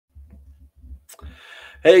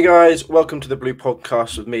Hey guys, welcome to the Blue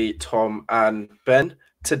Podcast with me, Tom, and Ben.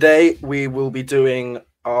 Today we will be doing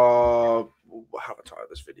our how to title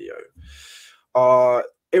this video? Our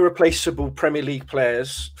irreplaceable Premier League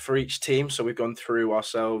players for each team. So we've gone through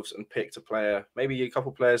ourselves and picked a player, maybe a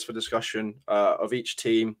couple players for discussion of each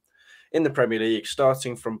team in the Premier League,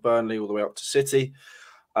 starting from Burnley all the way up to City.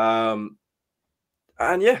 And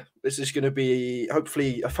yeah, this is going to be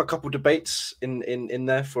hopefully a couple debates in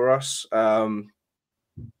there for us.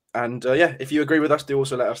 And yeah, if you agree with us, do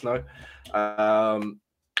also let us know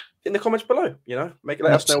in the comments below. Let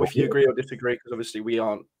us know if you agree or disagree, because obviously we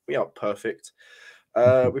aren't perfect.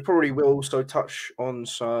 We probably will also touch on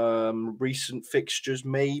some recent fixtures,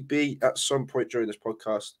 maybe at some point during this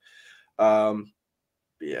podcast. But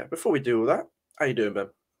yeah, before we do all that, how you doing, Ben?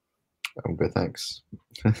 I'm good, thanks.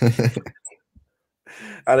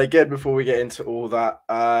 And again, before we get into all that,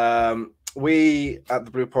 we at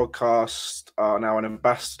the Blue Podcast are now an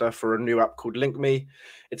ambassador for a new app called LinkMe.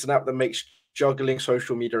 It's an app that makes juggling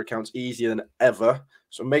social media accounts easier than ever.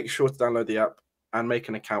 So make sure to download the app and make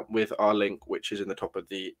an account with our link, which is in the top of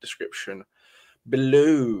the description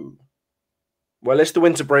below. Well, it's the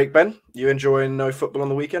winter break, Ben. You enjoying no football on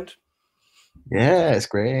the weekend? Yeah, it's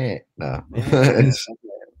great. No, Yeah.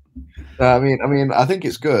 I think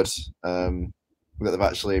it's good that they've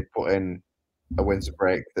actually put in a winter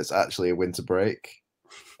break that's actually a winter break.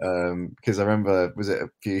 Because I remember, was it a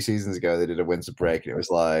few seasons ago they did a winter break and it was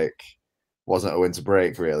like wasn't a winter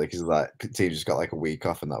break really, because like teams just got like a week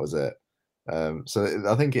off and that was it. So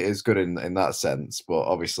I think it is good in that sense, but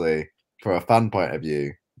obviously from a fan point of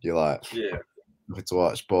view, you're like nothing to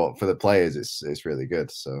watch. But for the players, it's really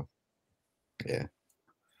good. So yeah,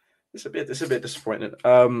 it's a bit disappointing.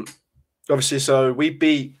 Obviously, so we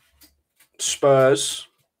beat Spurs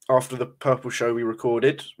after the purple show we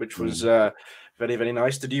recorded, which was very, very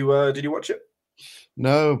nice. Did you watch it?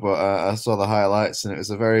 No, but I saw the highlights and it was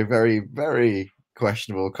a very, very, very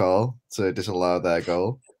questionable call to disallow their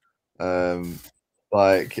goal.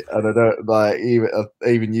 Like, and I don't like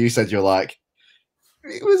even you said you're like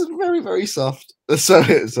it was very, very soft. So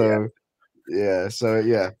yeah.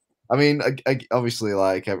 I mean, obviously,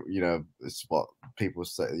 like it's what people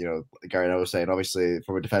say. Gary and I was saying. Obviously,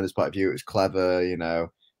 from a defender's point of view, it was clever.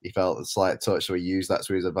 He felt a slight touch, so he used that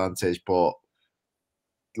to his advantage. But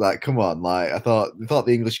like, come on, like I thought the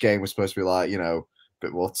English game was supposed to be like a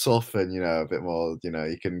bit more tough and a bit more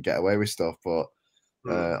you can get away with stuff. But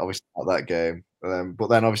obviously not that game. But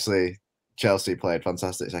then obviously Chelsea played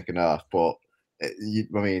fantastic second half. But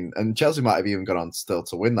and Chelsea might have even gone on still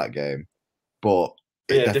to win that game. But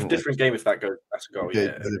it definitely different game if that goes. That's a goal.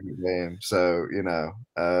 Yeah, different game. So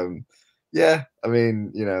yeah. I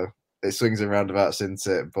mean, it swings and roundabouts, isn't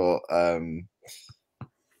it? But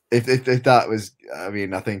if that was, I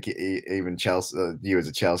mean, I think even Chelsea, you as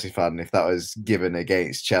a Chelsea fan, if that was given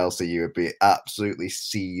against Chelsea, you would be absolutely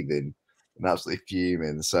seething and absolutely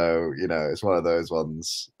fuming. So it's one of those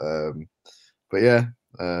ones. But yeah,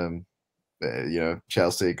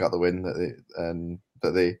 Chelsea got the win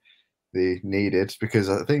that they needed, because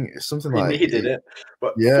I think it's something we like needed it.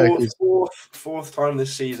 But yeah, fourth time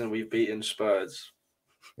this season we've beaten Spurs.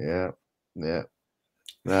 yeah.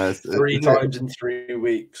 No, Three times in 3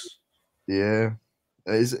 weeks. Yeah.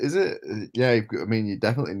 Is it? Yeah, I mean, you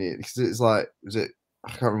definitely need, because it's like, is it? I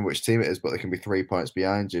can't remember which team it is, but they can be 3 points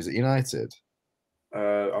behind you. Is it United?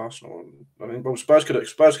 Arsenal. I mean, well, Spurs could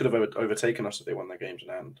have overtaken us if they won their games in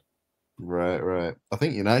hand. Right. I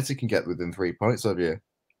think United can get within 3 points of you.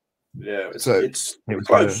 Yeah, So it's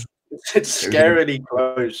close. It's scarily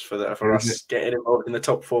close for us getting involved in the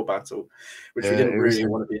top 4 battle, which we didn't really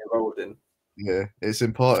want to be involved in. Yeah, it's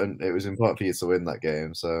important. It was important for you to win that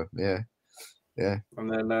game. So yeah. And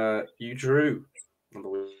then you drew on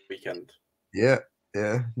the weekend. Yeah.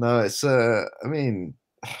 No, it's I mean,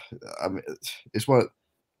 it's what,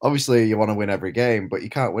 obviously you want to win every game, but you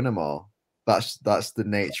can't win them all. That's the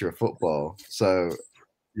nature of football. So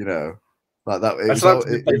like that.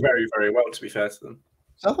 Southampton played very, very well, to be fair to them.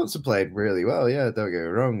 Southampton played really well. Yeah, don't get me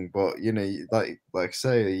wrong, but like I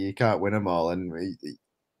say, you can't win them all, and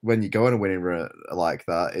when you go on a winning run like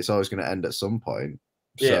that, it's always going to end at some point.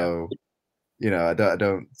 So I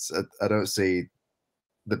don't see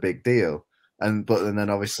the big deal. But then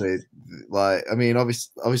obviously, like, I mean,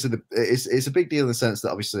 obviously it's a big deal in the sense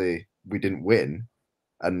that obviously we didn't win,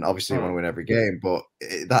 and obviously you want to win every game, but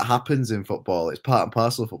that happens in football. It's part and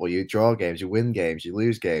parcel of football. You draw games, you win games, you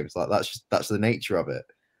lose games. Like that's the nature of it.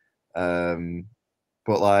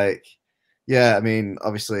 But like, yeah, I mean,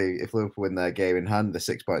 obviously, if Liverpool win their game in hand, they're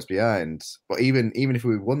 6 points behind. But even if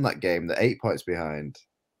we won that game, they're 8 points behind.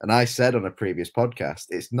 And I said on a previous podcast,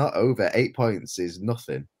 it's not over. 8 points is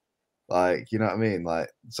nothing. Like, you know what I mean? Like,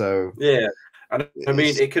 so Yeah, and I mean,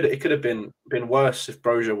 it's, it could have been worse if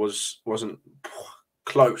Brozier wasn't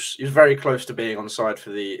close. He was very close to being on side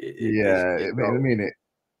for yeah, his I goal. mean,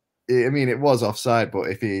 I mean, it was offside, but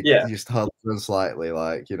if he Yeah, just held on slightly,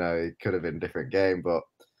 like, you know, it could have been a different game. But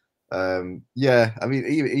yeah, I mean,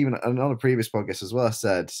 even on a previous podcast as well, I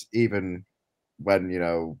said even when you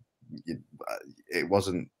know it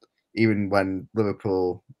wasn't even when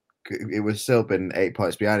Liverpool, it was still been 8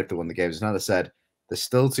 points behind if they won the games. And I said there's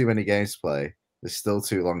still too many games to play. There's still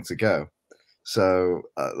too long to go. So,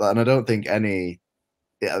 and I don't think any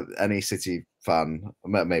City fan,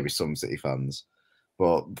 maybe some City fans,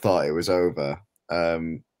 but thought it was over.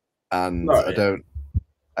 And no, I yeah, don't,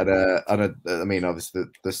 I mean, obviously,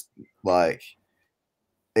 this like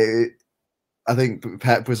it. I think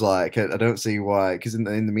Pep was like, I don't see why, because in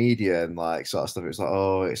the media and like sort of stuff, it's like,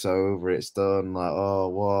 oh, it's over, it's done. Like, oh,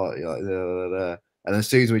 what? You're like, da, da, da. And then as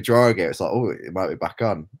soon as we draw a game, it's like, oh, it might be back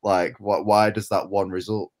on. Like, what? Why does that one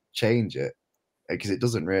result change it? Because it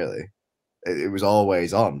doesn't really. It was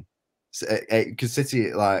always on. Because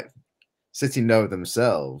City know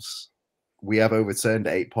themselves. We have overturned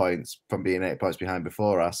 8 points from being 8 points behind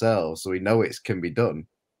before ourselves, so we know it can be done.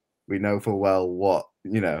 We know full well what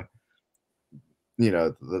that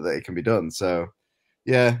it can be done. So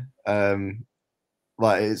yeah,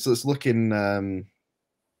 like it's looking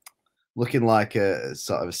like a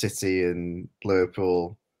sort of a City and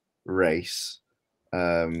Liverpool race.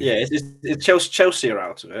 yeah. It's Chelsea are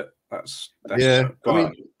out of it. That's Yeah, so. But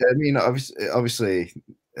I mean, obviously,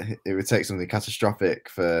 it would take something catastrophic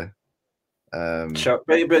for. but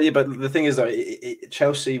the thing is though,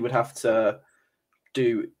 Chelsea would have to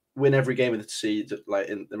win every game of the season, like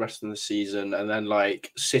in the rest of the season, and then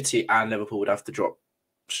like City and Liverpool would have to drop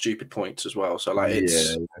stupid points as well. So like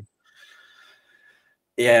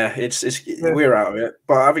Yeah, it's yeah. we're out of it,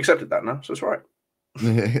 but I've accepted that now, so it's right.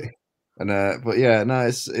 And but yeah,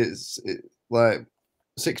 no, like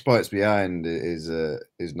 6 points behind is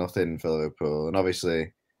nothing for Liverpool, and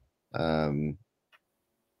obviously,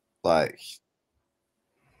 like,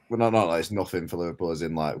 well, not like it's nothing for Liverpool, as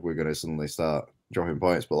in like we're going to suddenly start dropping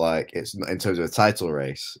points, but like it's in terms of a title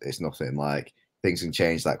race, it's nothing. Like things can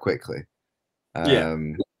change that quickly. Yeah,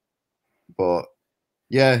 But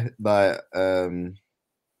yeah, like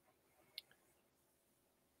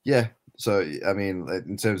yeah. So I mean,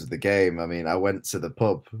 in terms of the game, I mean, I went to the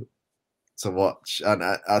pub to watch, and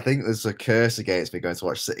I think there's a curse against me going to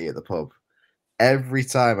watch City at the pub. Every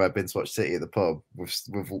time I've been to watch City at the pub,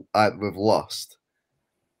 we've lost.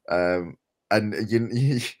 And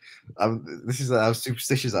this is how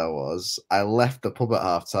superstitious I was. I left the pub at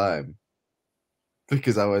half time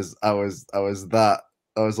because I was like,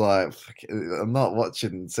 I'm not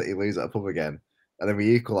watching City lose at a pub again. And then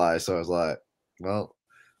we equalised, so I was like, well,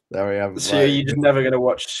 there I am. so Like you're just never going to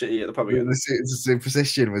watch City at the pub again. the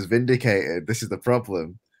superstition was vindicated. This is the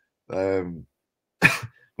problem. Um, but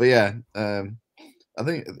yeah, I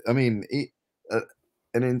mean,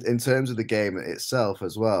 and in terms of the game itself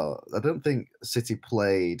as well, I don't think City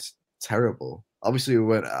played terrible. Obviously, we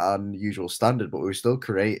weren't at our usual standard, but we were still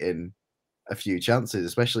creating a few chances,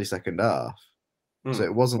 especially second half. So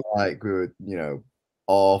it wasn't like we were,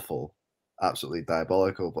 awful, absolutely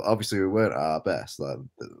diabolical. But obviously, we weren't at our best. I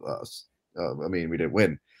mean, we didn't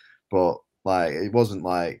win, but like it wasn't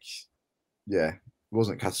like, yeah, it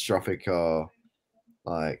wasn't catastrophic or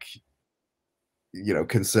like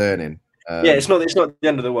concerning. Yeah, it's not the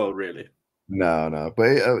end of the world, really. No, but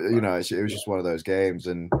it was just one of those games,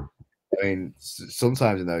 and I mean,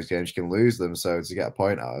 sometimes in those games you can lose them, so to get a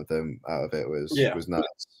point out of it was nice.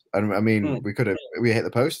 And I mean, we hit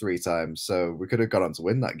the post 3 times, so we could have gone on to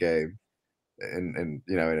win that game on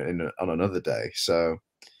another day. So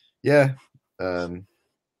yeah,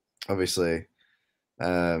 obviously,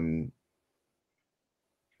 yeah,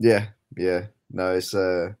 no, it's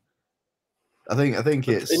I think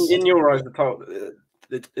it's in your eyes, the title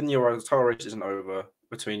race isn't over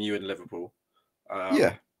between you and Liverpool.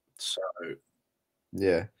 yeah, So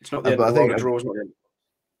yeah, it's not the end of but the I world. think A draw is not the end.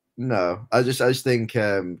 no, I just think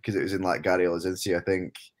because it was in like Guardiola's interview, I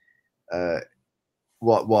think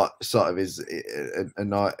what sort of is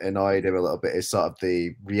annoyed him a little bit is sort of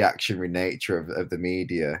the reactionary nature of the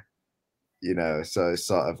media. So it's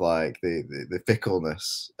sort of like the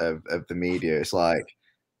fickleness of the media. It's like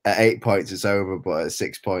at 8 points it's over, but at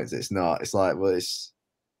 6 points it's not. It's like, well, it's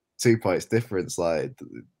 2 points difference. Like,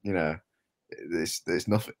 there's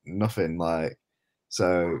nothing like.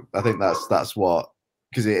 So I think that's what,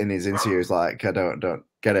 because in his interview is like, I don't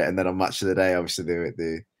get it. And then on Match of the Day,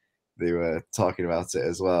 obviously they were talking about it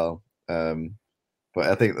as well. But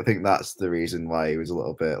I think that's the reason why he was a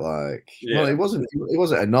little bit like, well, Yeah, he wasn't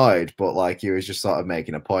annoyed, but like he was just sort of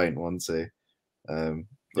making a point, wasn't he? he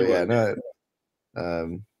But yeah, was.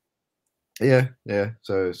 no, yeah.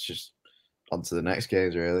 So it's just on to the next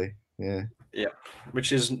games, really. Yeah. Yeah,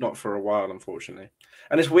 which is not for a while, unfortunately.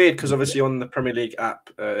 And it's weird because obviously on the Premier League app,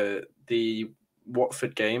 the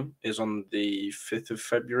Watford game is on the 5th of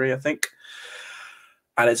February, I think.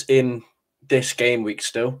 And it's in this game week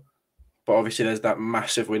still. But obviously there's that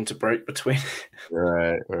massive winter break between,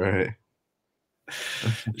 Right.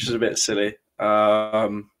 which is a bit silly. Yeah.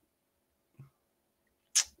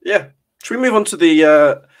 Should we move on to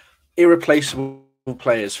the irreplaceable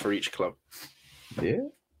players for each club? Yeah.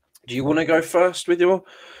 Do you want to go first with your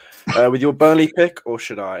Burnley pick, or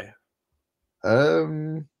should I? I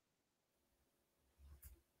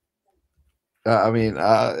mean,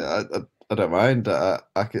 I don't mind. I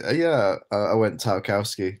could, yeah. I went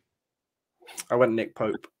Tarkowski, I went Nick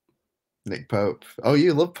Pope. Nick Pope. Oh,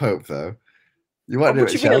 you love Pope though. You Oh, might do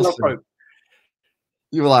what it do at you mean I love Chelsea. Pope?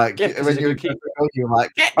 You were like, Yeah, because when he's a you were good keeper. you were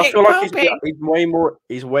like, get I Nick feel like Pope.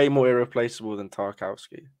 he's way more irreplaceable than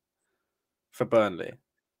Tarkowski for Burnley.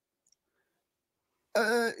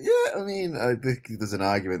 Yeah. I mean, I think there's an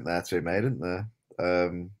argument there to be made, isn't there?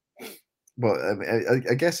 But I mean,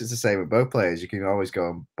 I guess it's the same with both players. You can always go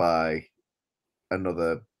and buy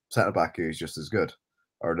another centre back who's just as good,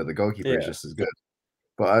 or another goalkeeper who's Yeah, just as good.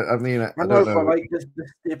 But I mean, I I know, don't but know. like,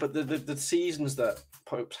 but the seasons that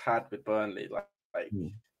Pope's had with Burnley, like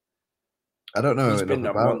I don't know he's enough been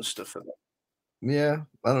a about. monster for them. Yeah,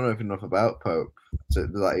 I don't know enough about Pope. So,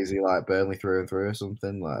 like, is he like Burnley through and through or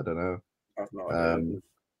something? Like, I don't know. I've no idea.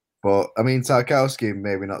 But I mean, Tarkowski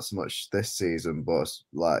maybe not so much this season, but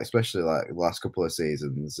like especially like the last couple of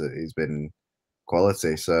seasons, he's been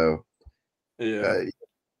quality. So Yeah, uh,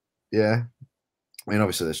 yeah, I mean,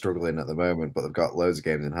 obviously they're struggling at the moment, but they've got loads of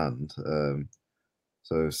games in hand.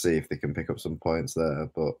 So see if they can pick up some points there.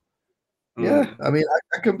 But yeah, I mean,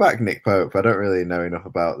 I can back Nick Pope. I don't really know enough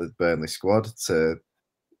about the Burnley squad to.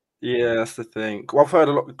 Yeah, that's the thing. Well, I've heard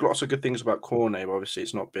lots of good things about Conor, but obviously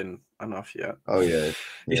it's not been enough yet. Oh yeah,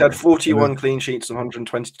 He's had yeah. 41 clean sheets and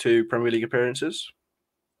 122 Premier League appearances.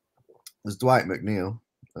 There's Dwight McNeil,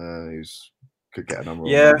 who's could get an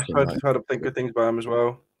honourable Yeah, mention. Like, heard good things about him as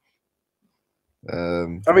well.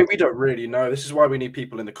 um, I mean, we don't really know. This is why we need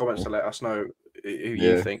people in the comments to let us know who you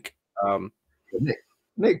yeah. think.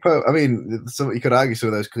 Nick Pope. I mean, so you could argue some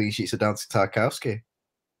of those clean sheets are down to Tarkowski.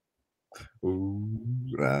 Ooh,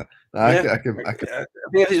 nah. I Yeah, can.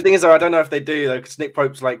 the thing is, though, I don't know if they do though, because Nick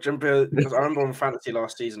Pope's like, because I remember on fantasy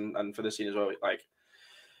last season and for this season as well, like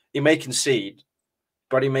he may concede,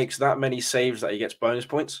 but he makes that many saves that he gets bonus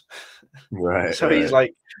points. Right. So he's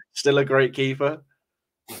like still a great keeper.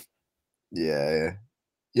 Yeah.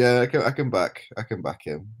 I can back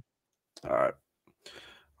him. All right,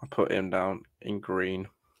 I'll put him down in green.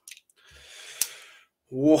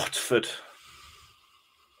 Watford.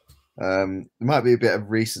 There might be a bit of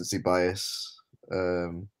recency bias. Do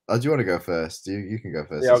you want to go first? You can go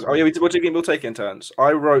first. Yeah. Oh, yeah. What do you think? We'll take it in turns.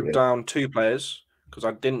 I wrote Yeah. down two players because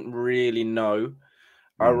I didn't really know.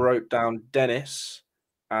 I wrote down Dennis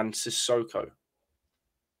and Sissoko.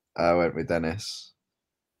 I went with Dennis.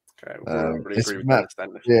 Okay, we'll probably agree with Matt,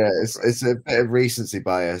 Dennis then. yeah, it's a bit of recency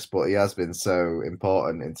bias, but he has been so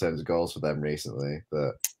important in terms of goals for them recently.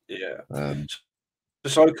 But yeah,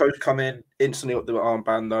 Sissoko's come in instantly up the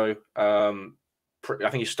armband though. I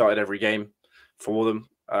think he started every game for them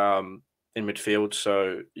in midfield,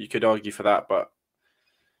 so you could argue for that. But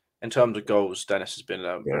in terms of goals, Dennis has been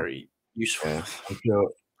very useful. Yeah, I'm sure.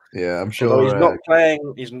 Yeah, I'm sure. Although he's not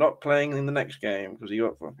playing. He's not playing in the next game because he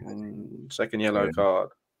got fucking second yellow card.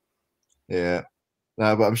 Yeah,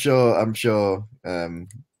 no, but I'm sure.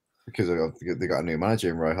 Because they got a new manager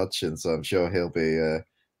in Roy Hodgson, so I'm sure he'll be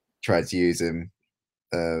trying to use him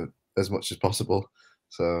as much as possible.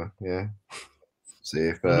 So yeah, see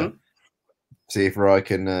if Roy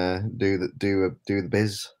can do the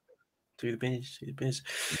biz. Do the biz.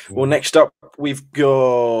 Well, next up we've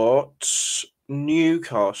got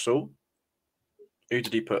Newcastle. Who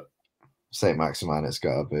did he put? Saint Maximin. It's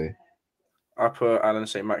got to be. I put Alan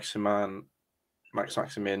Saint Maximin,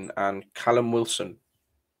 and Callum Wilson.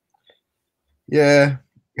 Yeah,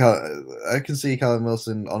 I can see Callum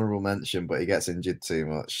Wilson honourable mention, but he gets injured too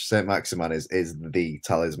much. Saint Maximin is the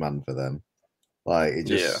talisman for them. Like he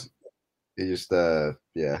just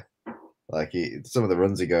like some of the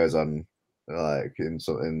runs he goes on, like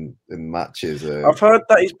in matches. I've heard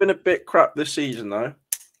that he's been a bit crap this season though.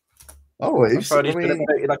 Oh, I've heard he's been a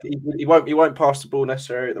bit like he won't pass the ball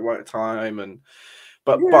necessarily at the right time, and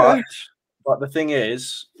But Yeah. but the thing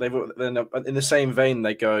is, they've then in the same vein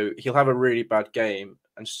they go, he'll have a really bad game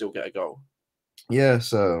and still get a goal. Yeah,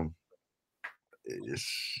 so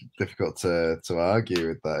it's difficult to argue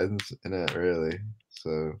with that, isn't it? Really.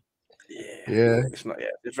 So yeah, It's not. Yeah,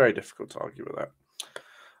 it's very difficult to argue with that.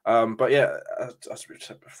 But yeah, as we've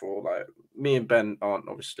said before, like me and Ben aren't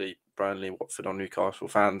obviously Burnley, Watford, or Newcastle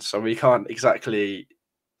fans, so we can't exactly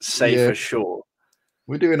say yeah, for sure.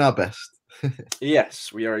 we're doing our best.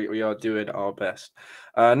 Yes, we are doing our best.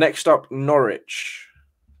 Next up, Norwich.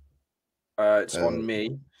 It's Uh, on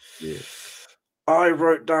me. yeah. I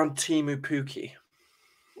wrote down Timu Puki.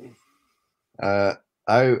 I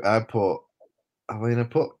put. I mean, I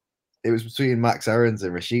put. It was between Max Aarons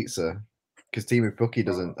and Rashica because Timu Puki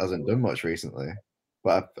hasn't done much recently.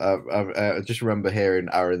 But I just remember hearing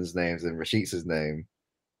Aaron's names and Rashica's name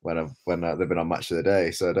when they've been on Match of the Day.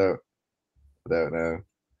 So I don't know.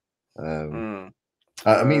 Mm.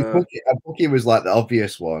 I mean, Puki was like the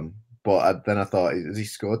obvious one, but then I thought, has he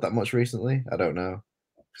scored that much recently? I don't know.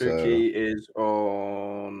 So Puki is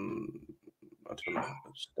on. I don't know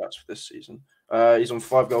stats for this season. He's on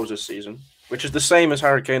 5 goals this season, which is the same as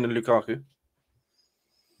Harry Kane and Lukaku.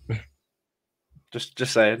 Just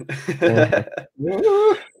saying.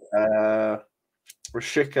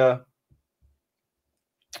 Rashica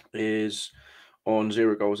is on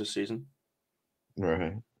 0 goals this season.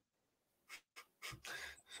 right.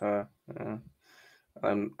 So,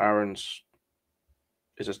 and Aaron's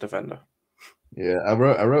is his defender. Yeah, I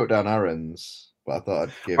wrote down Aaron's, but I thought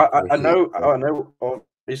I'd give. I know.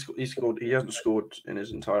 He scored. He hasn't scored in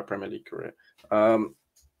his entire Premier League career.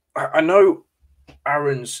 I know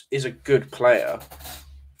Aaron's is a good player,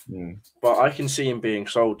 but I can see him being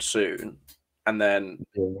sold soon and then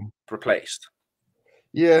replaced.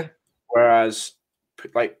 Yeah. Whereas,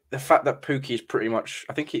 like the fact that Pukki is pretty much,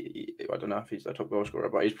 I don't know if he's their top goal scorer,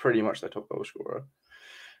 but he's pretty much their top goal scorer.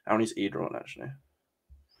 How many's Eder on actually?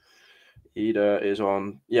 Eder is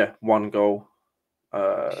on 1 goal.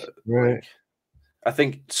 Right. I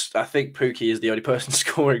think Pukki is the only person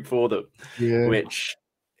scoring for them. Yeah. Which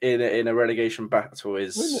in a relegation battle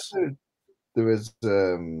is. There was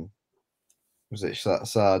it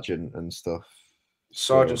Sargent and stuff?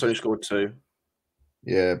 Sargent's only scored 2.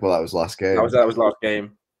 Yeah, well, that was last game. That was last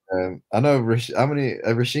game. I know how many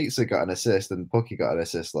Rashica got an assist and Pucky got an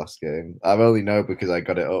assist last game. I only know because I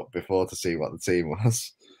got it up before to see what the team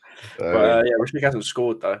was. But Rashica hasn't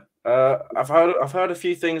scored though. I've heard a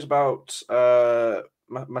few things about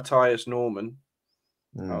Matthias Norman,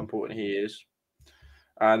 how important he is,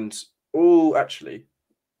 and actually,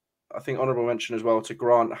 I think honourable mention as well to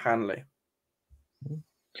Grant Hanley.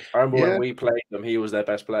 I remember when we played them, he was their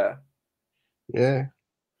best player. Yeah.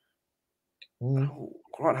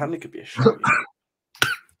 Grant Hanley could be a shout.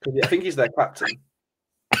 I think he's their captain.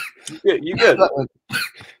 You good?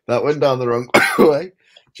 That went down the wrong way.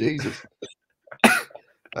 Jesus.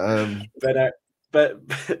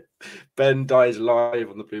 Ben dies live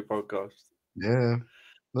on the Blue Podcast. Yeah.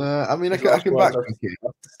 I mean, I can back Pucky. I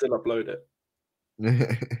still upload it.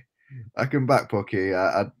 I can back Pucky.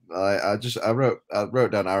 I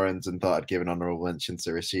wrote down Aaron's and thought I'd give an honourable mention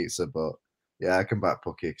to Rashica, but yeah, I can back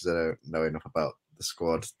Pucky because I don't know enough about the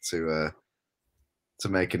squad to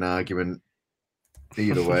make an argument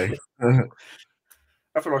either way.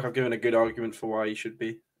 I feel like I've given a good argument for why he should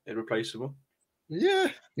be irreplaceable. Yeah.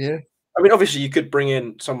 I mean, obviously, you could bring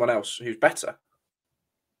in someone else who's better.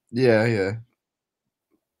 Yeah.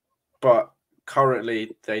 But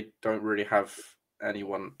currently, they don't really have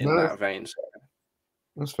anyone in that vein. So.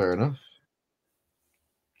 That's fair enough.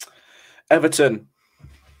 Everton,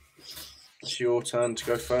 it's your turn to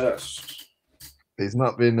go first. He's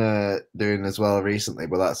not been doing as well recently,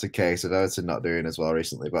 but that's the case. Of Everton not doing as well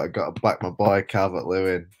recently, but I got to back my boy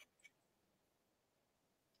Calvert-Lewin.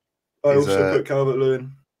 I also put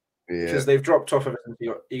Calvert-Lewin because they've dropped off Everton.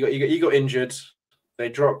 He got injured. They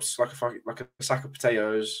dropped like a sack of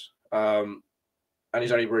potatoes, and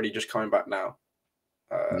he's only really just coming back now.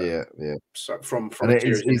 Yeah. So from a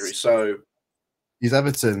serious injury. So he's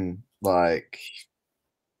Everton like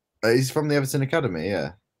he's from the Everton Academy,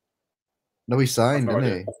 yeah. No, he signed,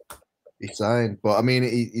 didn't he? He signed, but I mean,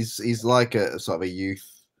 he's like a sort of a youth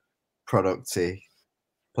producty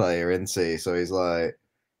player, isn't he? So he's got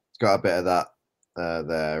a bit of that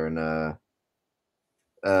there, and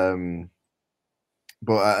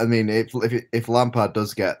but I mean, if Lampard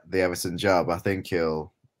does get the Everton job, I think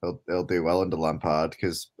he'll do well under Lampard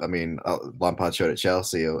because I mean, Lampard showed at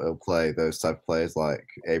Chelsea he'll play those type of players like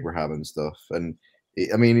Abraham and stuff, and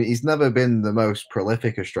I mean, he's never been the most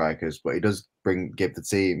prolific of strikers, but he does give the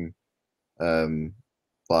team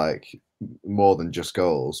like more than just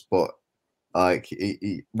goals, but like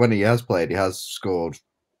when he has played, he has scored,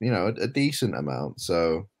 a decent amount.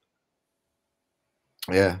 So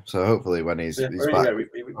yeah, so hopefully when he's back,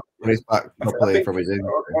 when he's back I properly think from his injury.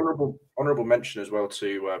 honourable mention as well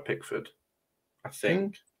to Pickford. I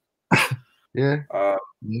think. Yeah.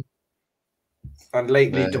 And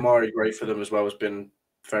lately, Damari Gray for them as well has been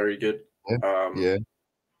very good. Yeah.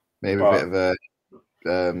 Maybe a bit of a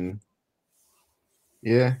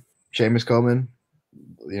Seamus Coleman,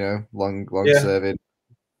 long serving.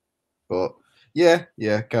 But yeah,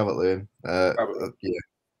 Calvert-Lewin. Yeah.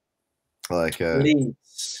 Like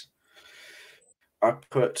Leeds. I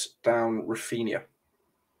put down Rafinha.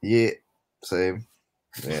 Yeah, same.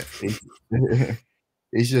 Yeah.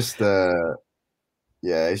 He's just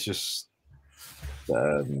he's just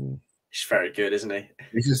he's very good, isn't he?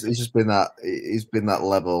 He's just been that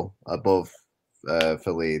level above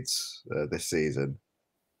for Leeds this season.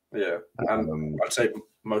 Yeah, and I'd say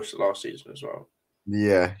most of last season as well.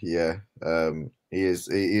 Yeah. He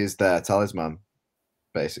is their talisman,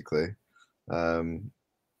 basically.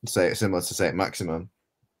 Say similar to Saint Maximin.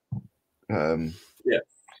 Yeah.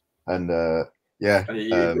 And yeah,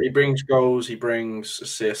 and he brings goals, he brings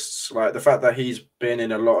assists. Like the fact that he's been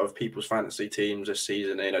in a lot of people's fantasy teams this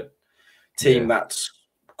season in a team that's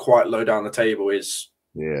quite low down the table is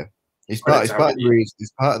He's part of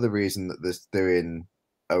the reason that they're doing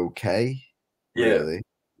okay, really,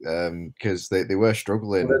 because they were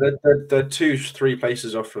struggling. Well, they're 2-3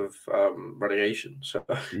 places off of relegation. So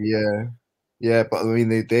yeah, but I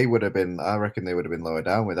mean they would have been. I reckon they would have been lower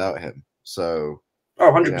down without him. So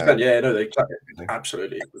 100%. Yeah, no, they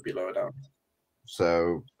absolutely would be lower down.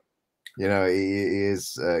 So he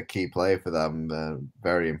is a key player for them,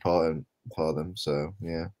 very important for them. So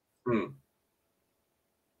yeah.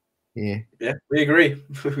 Yeah, we agree.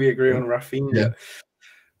 We agree on Rafinha. Yeah.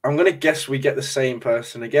 I'm gonna guess we get the same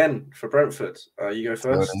person again for Brentford. You go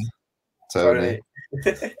first. Tony.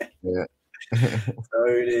 Yeah.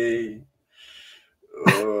 Tony.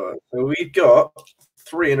 So we've got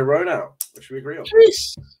 3 in a row now, which we agree on.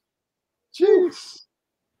 Jeez.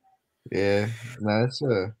 Yeah. Nice.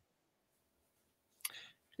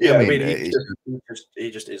 Yeah, I mean he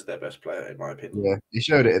just is their best player in my opinion. Yeah, he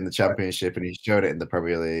showed it in the Championship and he showed it in the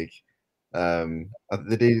Premier League.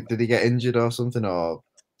 Did he get injured or something? Or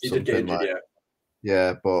he did get injured,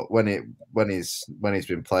 yeah. But when he's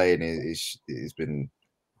been playing, he's been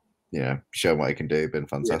showing what he can do. Been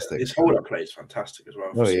fantastic. His hold-up play is fantastic as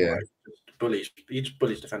well. He just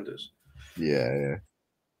bullies defenders. Yeah.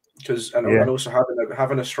 Because and also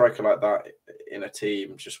having a striker like that in a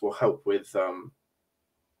team just will help with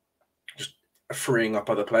just freeing up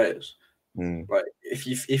other players. Like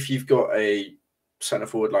if you've got a centre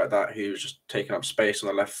forward like that who's just taking up space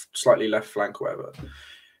on the slightly left flank or whatever,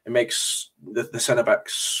 it makes the centre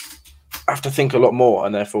backs have to think a lot more,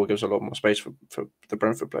 and therefore gives a lot more space for the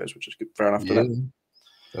Brentford players, which is fair enough to them.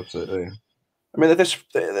 Absolutely. I mean,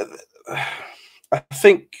 I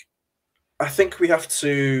think we have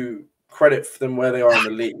to credit for them where they are in the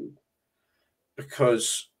league,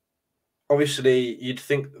 because obviously you'd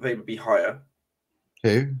think that they would be higher.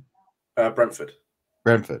 Who? Brentford.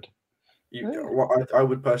 I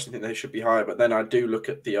would personally think they should be higher, but then I do look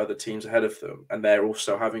at the other teams ahead of them, and they're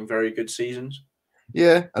also having very good seasons.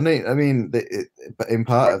 Yeah, I mean, in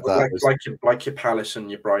part of that, like your Palace and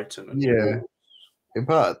your Brighton. And in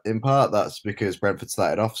part that's because Brentford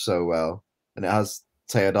started off so well, and it has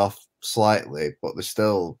tailed off slightly, but they're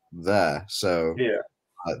still there. So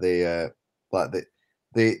the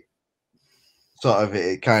sort of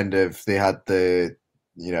it kind of they had the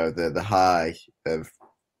the high of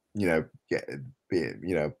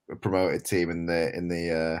being a promoted team in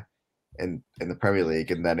the Premier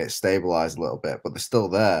League, and then it stabilized a little bit, but they're still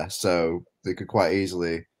there, so they could quite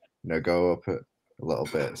easily go up a little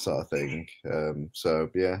bit, sort of thing. So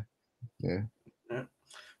yeah.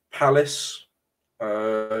 Palace,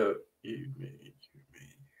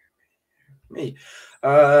 me.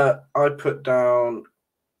 I put down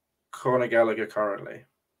Conor Gallagher currently.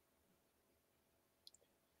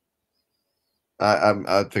 I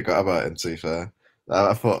forgot about him, to be fair.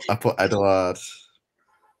 I put Edouard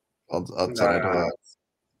on Edouard.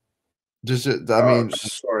 I mean,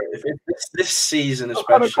 sorry, if this season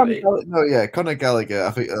especially. Conor Gallagher. I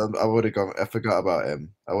think I would have gone. I forgot about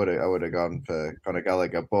him. I would have gone for Conor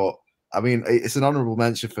Gallagher, but I mean, it's an honourable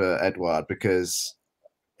mention for Edouard because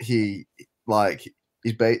he's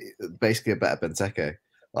basically a better Benteke.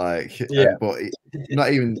 But he's not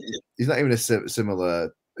even a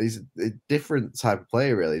similar. He's a different type of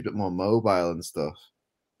player, really, a bit more mobile and stuff.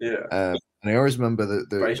 Yeah. And I always remember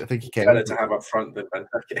that I think he came better to have up front than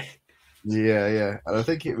Benteke. Yeah, yeah, and I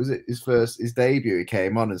think it was his debut. He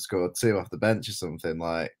came on and scored 2 off the bench or something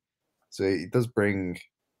like. So he does bring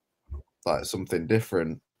like something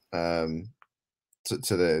different um, to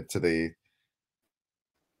the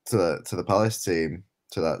Palace team,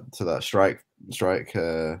 to that to the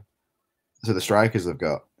strikers they've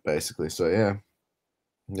got basically. So yeah,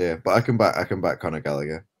 yeah. But I can back Conor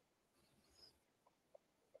Gallagher.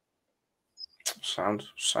 Sound.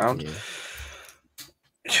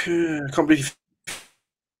 Yeah, I can't believe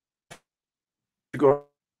you got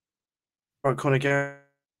Conor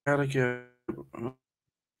Gallagher,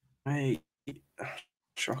 mate.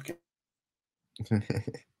 Shocking.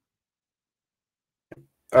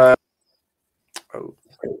 Uh, oh,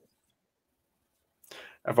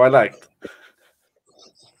 have I lagged?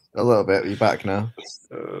 a little bit. You're back now.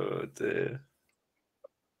 Oh dear.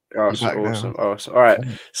 You're back now. Awesome. Awesome. All right.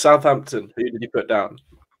 Southampton. Who did you put down?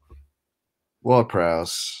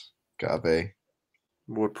 Ward-Prowse gotta be.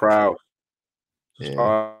 Ward Prowse.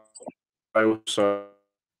 Yeah, I also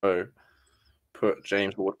put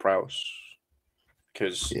James Ward Prowse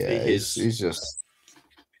because yeah. He's just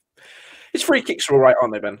his free kicks are all right,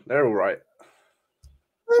 aren't they, Ben? They're all right.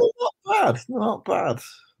 not bad. Not bad.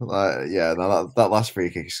 Like yeah, no, that last free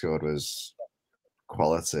kick he scored was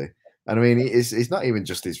quality. And I mean, he's not even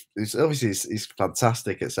just his. He's obviously he's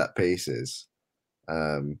fantastic at set pieces.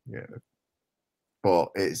 Yeah, but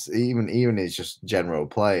it's even his just general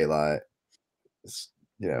play, like it's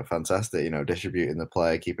fantastic. Distributing the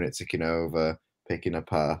play, keeping it ticking over, picking a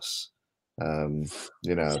pass. Um,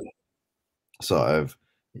 you know, sort of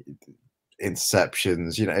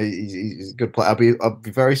interceptions. He's a good player. I'll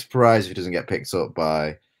be very surprised if he doesn't get picked up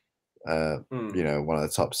by uh, Hmm. one of the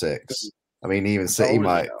top 6. I mean, even How City old is he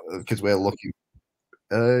might, now? because we're looking.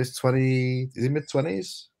 He's 20. Is he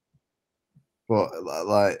mid-20s? But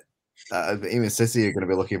like, even City are going to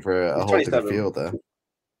be looking for a He's holding 27. midfielder.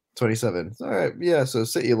 27. All right, yeah. So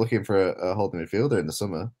City are looking for a holding midfielder in the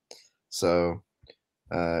summer. So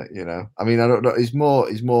I mean, I don't know. He's more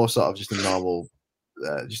sort of just a normal,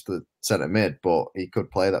 just the centre mid, but he could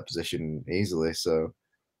play that position easily. So,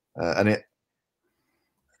 and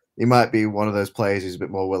he might be one of those players who's a bit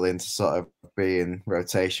more willing to sort of be in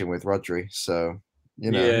rotation with Rodri. So,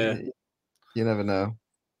 Yeah, you never know.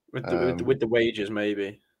 with the wages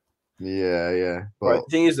maybe. Yeah, yeah. Right. But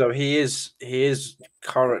The thing is though, he is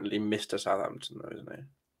currently Mr. Southampton though, isn't he?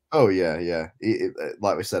 oh yeah, yeah.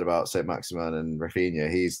 Like we said about Saint Maximin and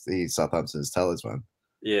Rafinha, he's Southampton's talisman.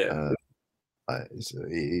 Yeah. Uh,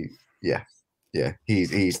 yeah, yeah. He's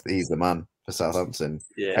the man for Southampton.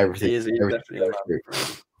 Yeah. Everything, He is everything definitely the goes man through.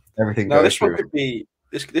 for him. Everything Now goes this one through. could be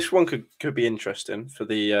this one could be interesting for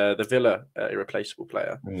the Villa irreplaceable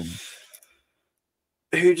player. Mm.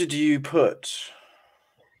 Who did you put?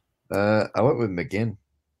 I went with McGinn.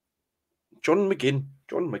 John McGinn.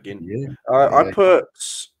 John McGinn. Yeah, I yeah. put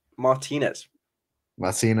Martinez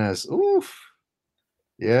Martinez. Oof.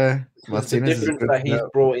 Yeah, because the Martinez is a difference good that he's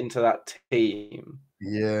shout. brought into that team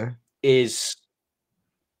Yeah. is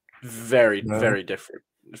very, No, very different.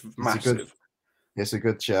 It's it's a good. massive. It's a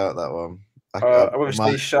good shout that one. I might.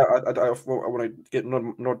 Obviously, I want to get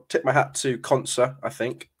tip my hat to Conser. I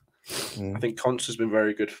Mm, think Conser's been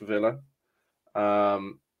very good for Villa.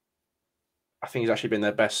 Um, I think he's actually been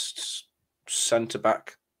their best centre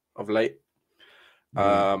back of late. mm,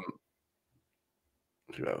 Um,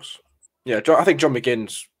 who else? Yeah, I think John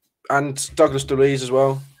McGinn's and Douglas DeLuise as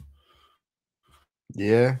well.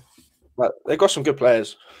 yeah. But they've got some good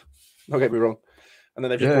players. Don't get me wrong. And then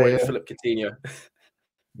they've just Yeah, brought in yeah, Philip Coutinho.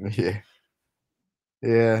 yeah,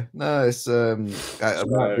 yeah. No, it's I might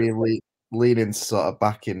So be leaning sort of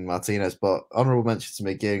back in Martinez, but honourable mention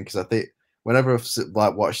to McGinn because I think whenever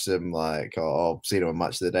like watched him or seen him on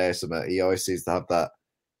Match of the Day or something, he always seems to have that.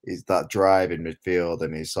 He's that drive in midfield,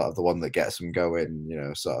 and he's sort of the one that gets him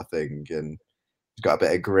going, sort of thing. And he's got a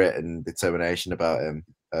bit of grit and determination about him.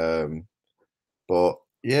 But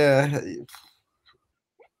yeah,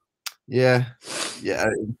 yeah, yeah.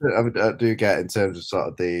 I do get in terms of sort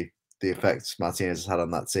of the effects Martinez has had on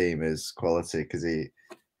that team is quality because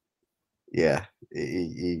yeah,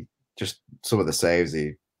 he just some of the saves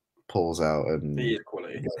he pulls out he and is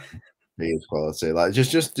quality. yeah, he is quality. Like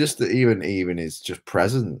just the, even his just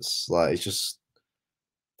presence, like it's just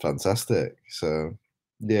fantastic. So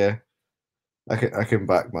yeah, I can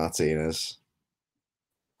back Martinez.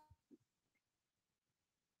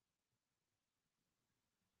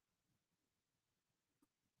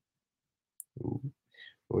 Ooh,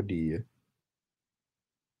 oh dear.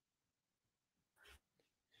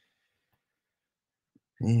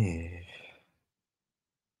 Yeah.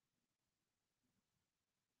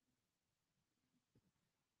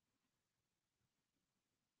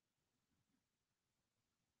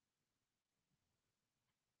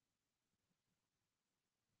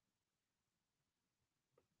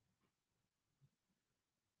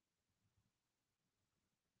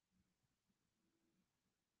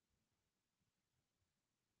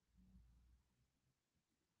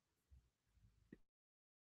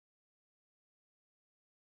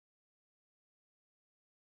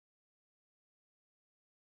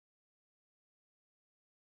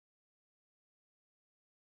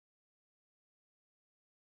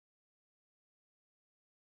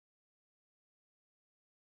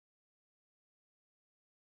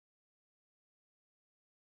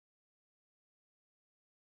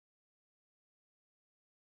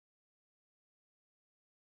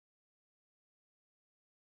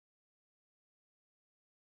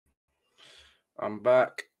 I'm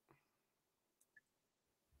back.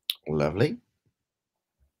 Lovely.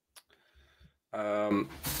 What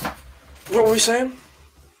were we saying?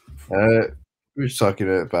 We were just talking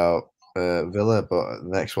about Villa, but the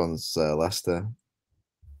next one's Leicester.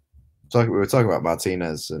 We were talking about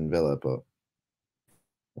Martinez and Villa, but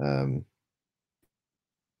the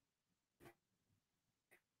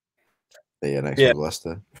next one's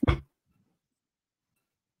Leicester.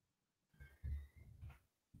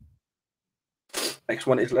 Next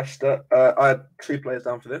one is Leicester. I had 3 players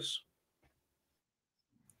down for this.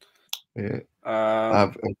 Yeah.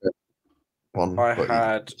 I one.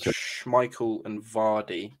 had Schmeichel and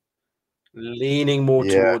Vardy, leaning more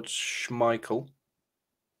towards Schmeichel.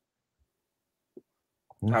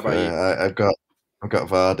 Okay. How about you? I've got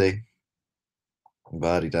Vardy.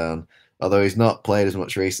 Vardy down. Although he's not played as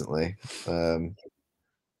much recently,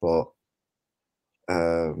 but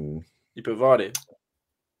you put Vardy.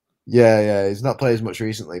 Yeah, he's not played as much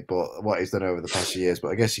recently, but what he's done over the past few years. But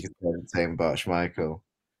I guess you could say the same about Schmeichel.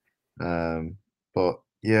 But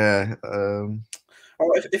yeah.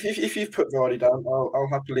 If you've put Vardy down, I'll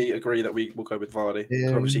happily agree that we will go with Vardy.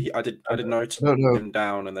 Yeah, obviously, I did note him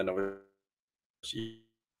down, and then obviously.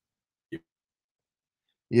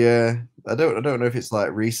 Yeah, I don't know if it's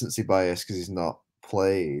like recency bias because he's not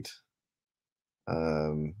played.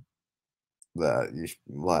 That you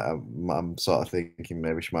like, I'm sort of thinking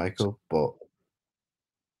maybe Schmeichel, but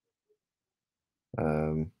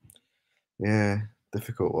yeah,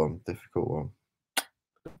 difficult one.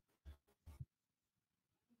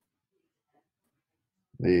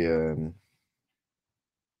 The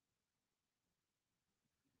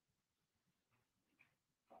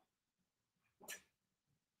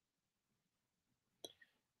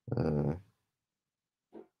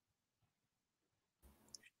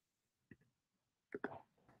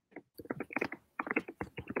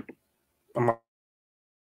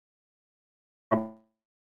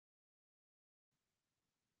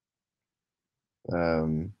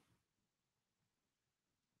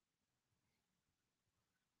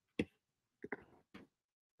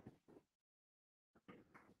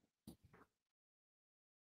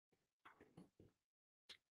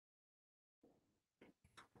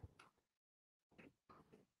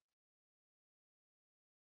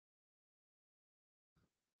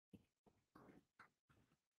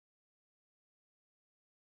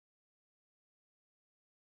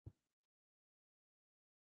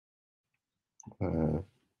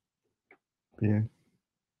yeah,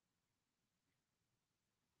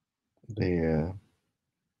 the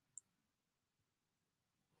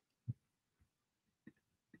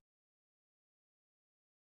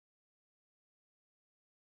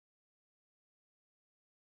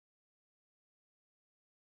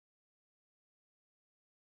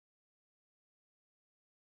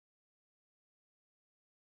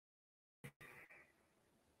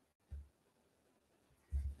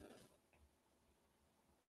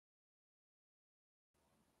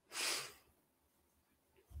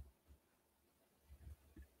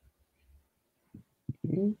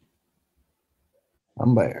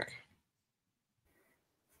I'm back.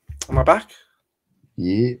 Am I back?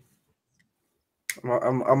 Yeah.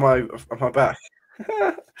 Am I back?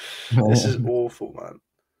 This is awful, man.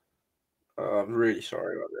 I'm really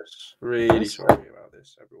sorry about this. Really sorry about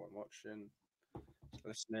this, everyone watching,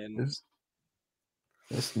 listening.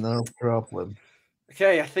 It's no problem.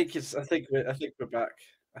 Okay, I think we're back.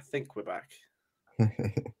 I think we're back.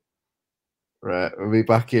 Right, are we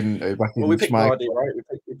back in? Well, we picked Vardy, right?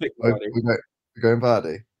 We picked Vardy. We're going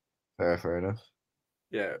Vardy. Fair enough.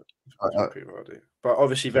 Yeah, Vardy. But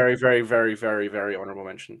obviously, very, very, very, very, very honourable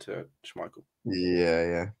mention to Schmeichel.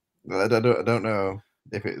 Yeah. I don't know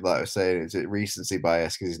if it, like I was saying, is it recency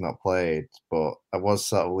bias because he's not played? But I was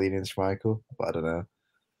sort of leaning Schmeichel, but I don't know.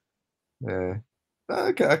 Yeah,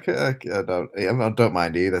 I don't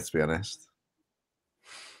mind either, to be honest.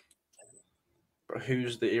 But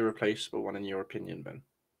who's the irreplaceable one in your opinion, Ben?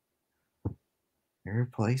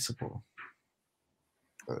 Irreplaceable.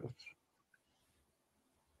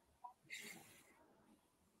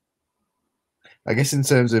 I guess in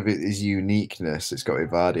terms of his uniqueness, it's got to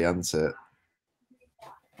be Vardy, hasn't it?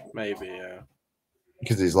 Maybe, yeah.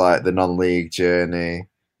 Because he's like the non-league journey,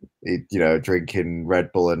 drinking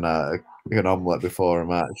Red Bull and an omelette before a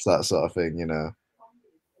match, that sort of thing.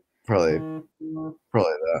 Probably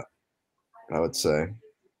that. I would say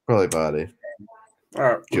probably Vardy. All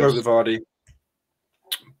right, we'll go with Vardy.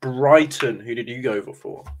 Brighton. Who did you go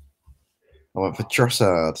for? I went for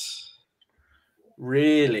Trossard.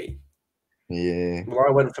 Really? Yeah. Well,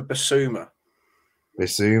 I went for Bissouma.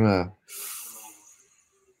 Bissouma.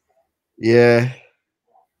 Yeah.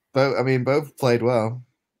 both played well.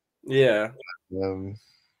 Yeah. Um,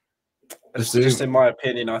 Just in my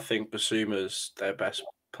opinion, I think Basuma's their best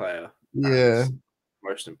player. Yeah. And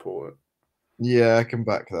most important. Yeah, I can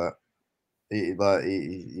back that.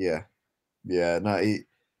 Yeah. Yeah, no, he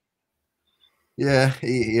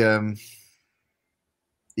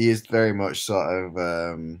is very much sort of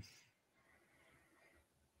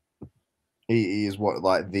he is what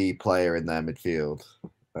like the player in their midfield.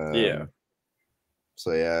 Yeah.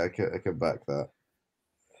 So yeah, I can back that.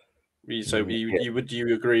 So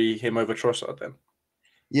you agree him over Trossard then?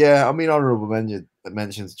 Yeah, I mean honourable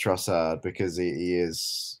mentions Trossard because he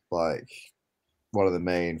is like one of the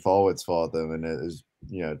main forwards for them and it has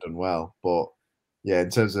done well. But yeah, in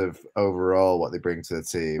terms of overall what they bring to the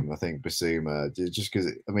team, I think Basuma just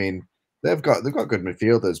because I mean they've got good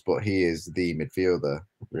midfielders, but he is the midfielder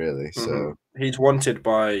really. So he's wanted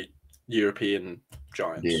by European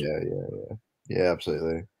giants. Yeah,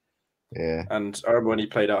 absolutely. Yeah, and I remember when he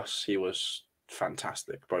played us, he was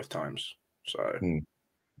fantastic both times. So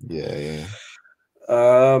yeah.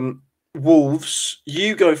 Wolves,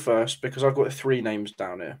 you go first because I've got 3 names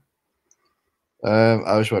down here.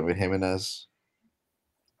 I just went with Jimenez.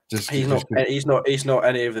 He's not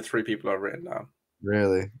any of the 3 people I've written down.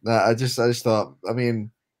 Really? No, I just thought. I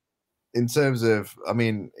mean, in terms of, I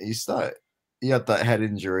mean, he had that head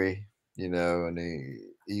injury, and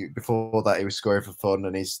he before that he was scoring for fun,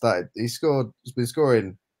 and he's been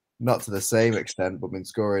scoring not to the same extent, but been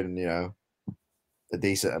scoring, a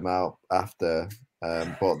decent amount after.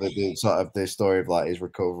 But the sort of the story of like his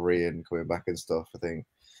recovery and coming back and stuff, I think,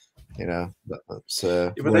 that's.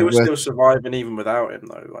 But they were still surviving even without him,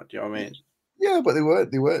 though. Like, do you know what I mean? Yeah, but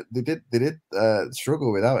they did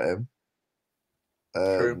struggle without him.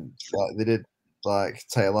 True. Like they did like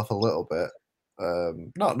tail off a little bit.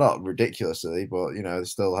 Not ridiculously, but they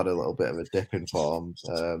still had a little bit of a dip in form.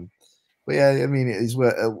 But yeah, I mean, it's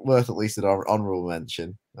worth at least an honourable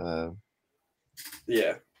mention.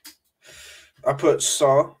 Yeah, I put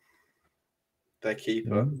Sarr, their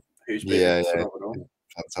keeper, who's been phenomenal.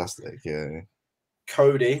 Fantastic. Yeah,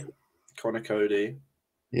 Conor Cody.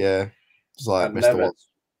 Yeah, it's like Mr.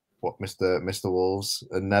 Wolves, Mr. Wolves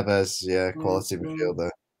and Neves. Yeah, quality midfielder.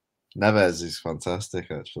 Neves is fantastic,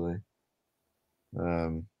 actually.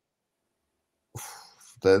 The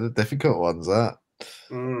difficult ones, that.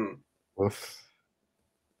 Oof.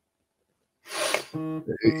 Are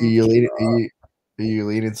you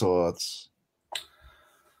leaning towards?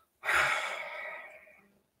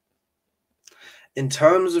 In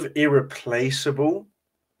terms of irreplaceable,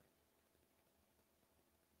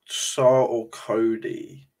 Sarr or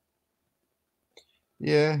Cody.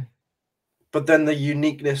 Yeah. But then the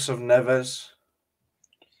uniqueness of Neves.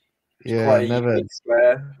 He's Yeah, quite a Neves. unique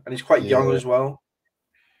player, and he's quite young as well.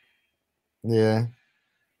 Yeah.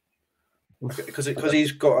 Because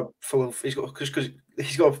he's got a full face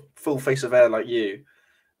of hair like you,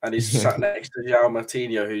 and he's sat next to João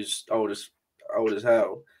Martinho, who's old as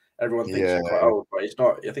hell. Everyone thinks he's quite old, but he's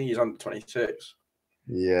not. I think he's under 26.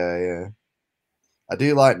 Yeah. I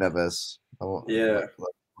do like Neves. I'm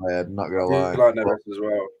not gonna lie. I like Neves as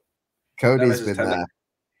well. Cody's been there.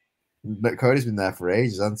 But Cody's been there for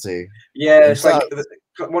ages, hasn't he? Yeah, it's like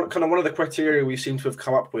one of the criteria we seem to have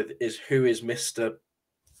come up with is who is Mr.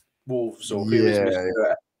 Wolves or who is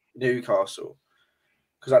Mr. Newcastle,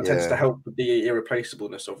 because that tends to help with the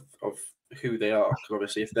irreplaceableness of who they are. Because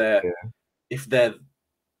obviously, if they're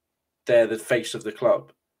the face of the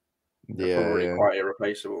club, they're probably quite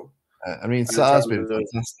irreplaceable. I mean, Sarr's been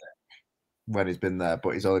fantastic when he's been there,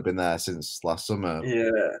 but he's only been there since last summer.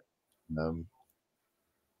 Yeah.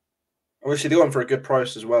 Obviously, they got him for a good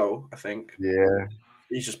price as well, I think. Yeah.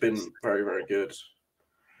 He's just been very, very good.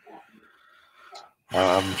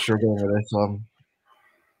 I'm struggling with this one.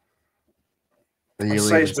 I'd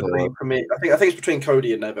say it's between, for me, I think it's between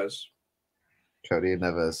Cody and Neves. Cody and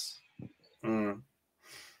Neves.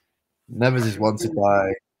 Neves is wanted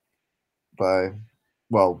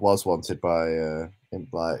was wanted by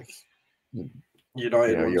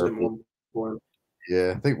United Europe.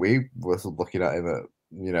 Yeah, I think we were looking at him at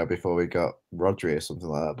before we got Rodri or something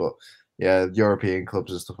like that. But yeah, European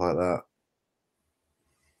clubs and stuff like that.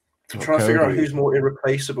 I'm trying to figure out who's more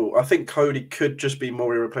irreplaceable. I think Cody could just be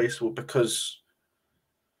more irreplaceable because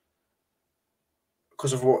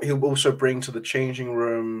of what he'll also bring to the changing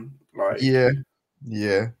room. Like, yeah.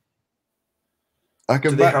 Do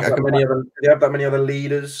they have that many other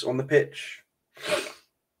leaders on the pitch?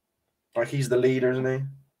 Like, he's the leader, isn't he?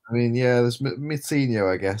 I mean, yeah, there's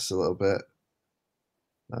Mitinho, I guess, a little bit.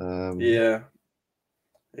 Yeah,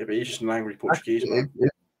 but he's just an angry Portuguese man.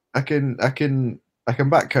 I can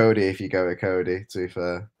back Cody if you go with Cody, to be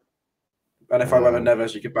fair. And if I went with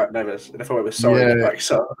Neves, you could back Neves. And if I went with Son, you Yeah, could back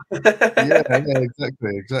Son. yeah,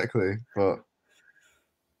 exactly. But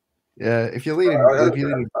yeah, if you're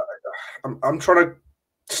leaning, I'm trying to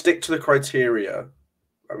stick to the criteria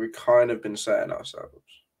that we kind of been setting ourselves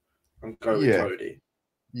and go with yeah, Cody.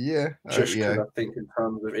 yeah, Just because yeah. I think in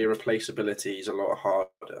terms of irreplaceability, he's a lot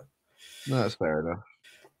harder. No, that's fair enough.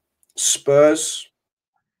 Spurs.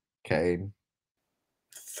 Kane,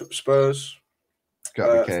 Spurs. it's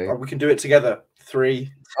got to be Kane. We can do it together.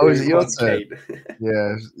 3, Oh, is it 2, your 1. turn? Kane.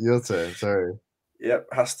 Yeah, your turn. Sorry. Yep,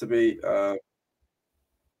 has to be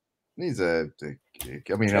He's a. I mean,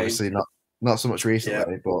 Kane. obviously not so much recently,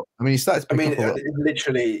 Yeah. but I mean, he started to pick up a little.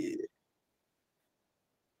 Literally,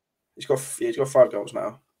 he's got 5 goals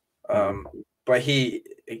now. But he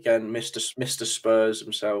again, Mr. Spurs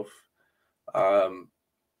himself, and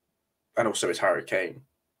also it's Harry Kane.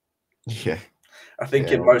 Yeah, I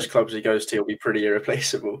think in most clubs he goes to, he'll be pretty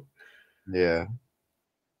irreplaceable. Yeah,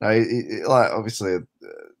 no, like obviously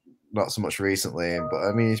not so much recently, but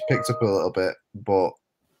I mean he's picked up a little bit, but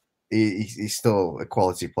he's still a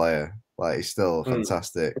quality player. Like he's still a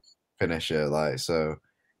fantastic finisher. Like so,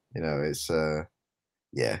 you know, it's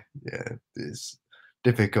yeah, it's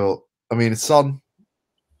difficult. I mean, Son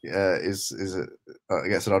is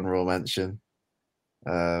gets an honourable mention.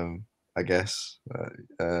 I guess.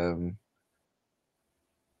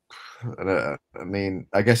 I mean,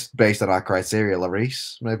 I guess based on our criteria,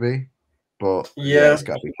 Lloris maybe, but yeah, it's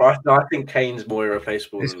got to be. I think Kane's more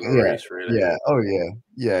irreplaceable than Lloris, really. Yeah. Oh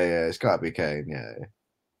yeah. It's got to be Kane. Yeah.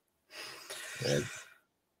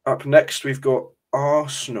 Up next, we've got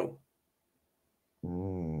Arsenal.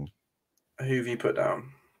 Who have you put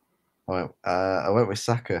down? I went with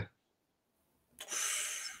Saka.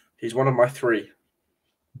 He's one of my 3.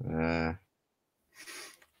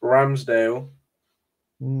 Ramsdale,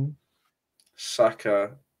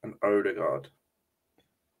 Saka, and Odegaard.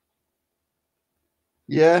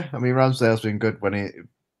 Yeah, I mean Ramsdale's been good when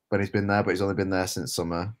he's been there, but he's only been there since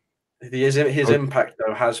summer. His impact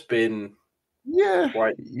though has been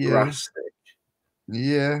quite drastic.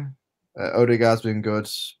 Yeah, Odegaard's been good,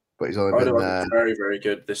 but he's only been there. Very, very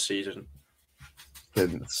good this season.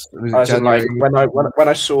 Since January. When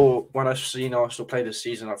I seen Arsenal play this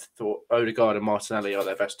season, I thought Odegaard and Martinelli are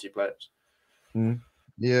their best 2 players.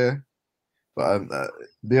 Yeah, but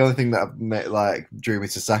the only thing that drew me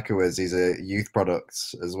to Saka was he's a youth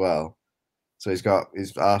product as well, so he's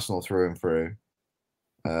Arsenal through and through.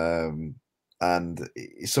 And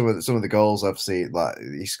some of the goals I've seen, like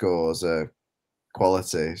he scores, are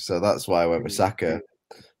quality, so that's why I went with Saka.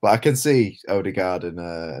 But I can see Odegaard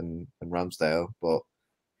and Ramsdale, but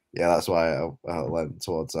yeah, that's why I went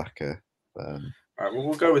towards Saka. All right, well,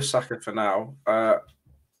 we'll go with Saka for now,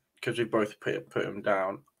 because we both put him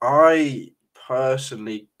down. I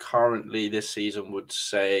personally, currently this season, would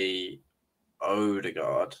say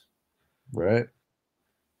Odegaard, right?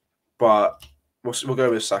 But we'll go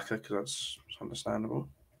with Saka because that's understandable.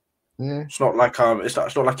 Yeah, it's not like it's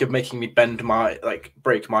not like you're making me break my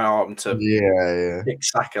arm to pick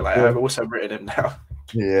Saka. I've also written him down.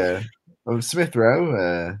 Yeah, Smith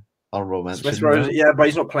Rowe, honourable mention. Smith Rowe, but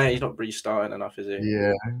he's not playing. He's not restarting enough, is he?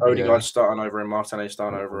 Yeah, Odegaard's starting over him. Martinelli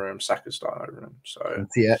starting over him. Saka's starting over him. So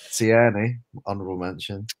Tierney, honourable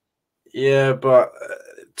mention. Yeah, but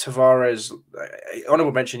Tavares,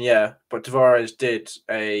 honourable mention. Yeah, but Tavares did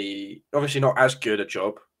obviously not as good a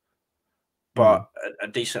job, but a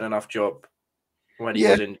decent enough job when he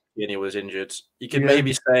was injured. You could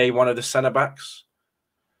maybe say one of the centre backs,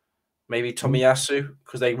 maybe Tomiyasu,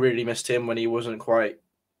 because they really missed him when he wasn't quite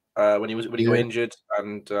when he got injured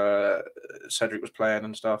and Cedric was playing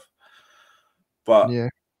and stuff. But we'll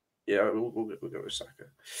go with Saka.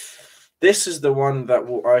 This is the one that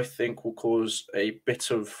I think will cause a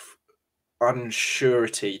bit of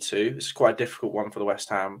unsurety to. This is quite a difficult one for the West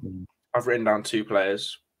Ham. I've written down 2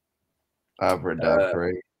 players. I've written down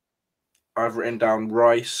 3. I've written down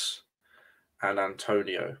Rice and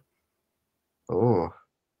Antonio. Oh,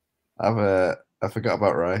 I forgot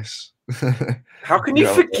about Rice. How can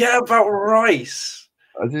you forget about Rice?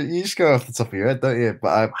 You just go off the top of your head, don't you?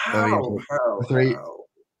 But how?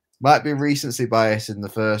 Might be recency bias in the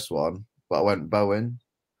first one, but I went Bowen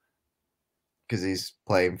because he's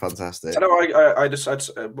playing fantastic. I know. I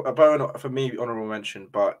just Bowen for me honourable mention,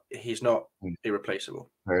 but he's not irreplaceable.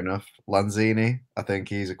 Fair enough. Lanzini, I think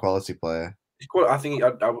he's a quality player. I think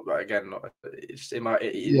again, it's in my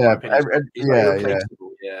opinion, he's not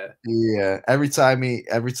irreplaceable. Yeah. Every time he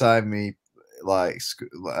I've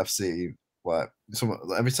seen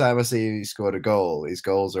every time I see he scored a goal, his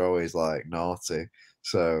goals are always like naughty.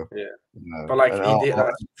 So but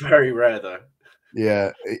that's very rare though.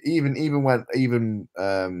 Yeah, even when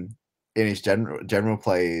in his general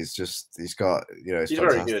play, he's got he's He's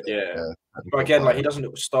very fantastic good, yeah. But technical again, like he player.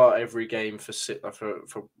 doesn't start every game for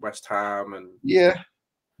West Ham, and Yeah,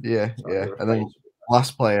 yeah, so yeah. And then irreplaceable.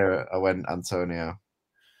 last player I went Antonio.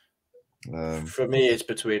 For me, it's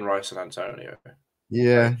between Rice and Antonio.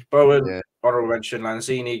 Yeah, Like Bowen, yeah, honorable mention.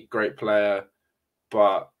 Lanzini, great player,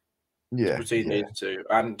 but it's yeah, between yeah. these two.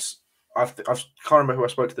 And I can't remember who I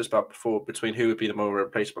spoke to this about before. Between who would be the more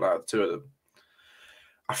replaceable out of the two of them,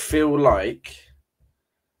 I feel like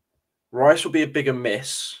Rice will be a bigger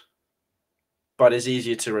miss, but is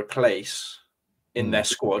easier to replace in their Mm.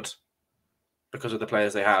 squad because of the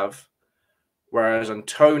players they have. Whereas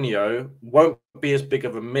Antonio won't be as big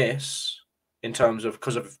of a miss in terms of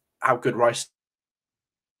because of how good Rice.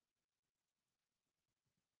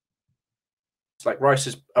 Like Rice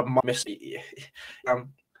is a miss.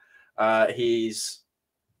 He's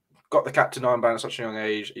got the captain armband at such a young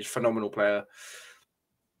age. He's a phenomenal player.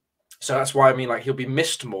 So that's why I mean, like, he'll be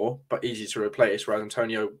missed more, but easy to replace. Whereas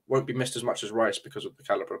Antonio won't be missed as much as Rice because of the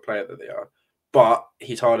caliber of player that they are. But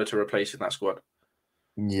he's harder to replace in that squad.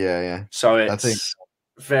 Yeah, yeah. So I think it's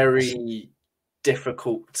very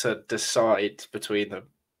difficult to decide between them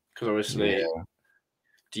because obviously, yeah.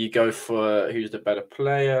 do you go for who's the better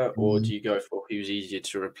player or Mm, do you go for who's easier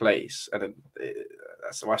to replace? And then,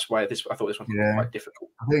 that's why I thought this one could be yeah. quite difficult.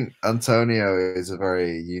 I think Antonio is a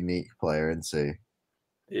very unique player, isn't he?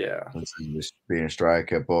 Yeah, In terms of just being a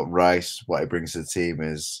striker, but Rice, what he brings to the team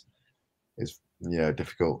is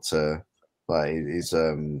difficult to like. He's he's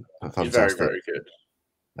very, fantastic. very good.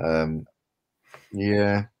 Um,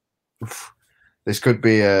 yeah, this could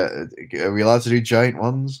be a. Are we allowed to do giant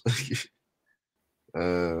ones?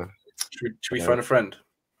 uh, Should we phone a friend?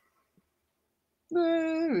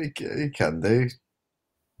 we can do.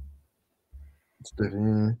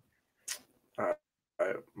 Yeah.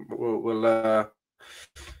 Uh, we'll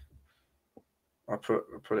I'll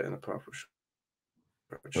put it in the purple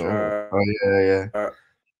Oh, chat. oh yeah, yeah.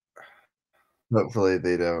 Hopefully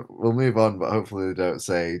they don't. We'll move on, but hopefully they don't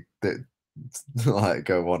say that like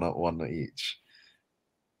go one each.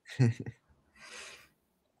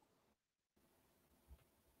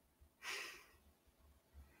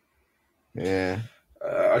 Yeah.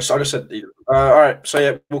 I just said, all right. So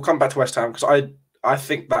yeah, we'll come back to West Ham because I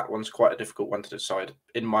think that one's quite a difficult one to decide,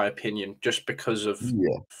 in my opinion, just because of,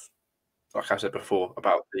 Yeah. like I said before,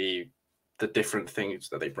 about the different things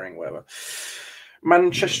that they bring. Whatever. Yeah.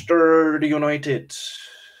 Manchester United.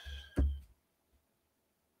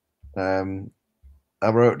 Um, I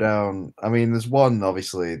wrote down. I mean, there's one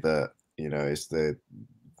obviously that is the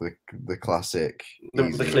the classic The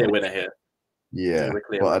easy clear one. winner here. Yeah, Yeah, the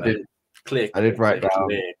clear but winner. Clear, I did write down.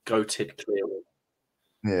 goated clear winner.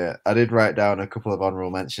 Yeah, I did write down a couple of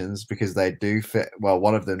honorable mentions because they do fit. Well,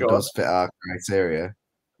 one of them Go on. does fit our criteria.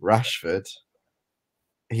 Rashford.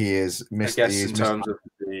 He is I Mr. He guess is in Mr. terms of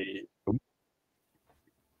the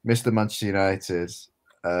Mr. Manchester United,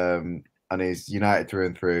 and he's United through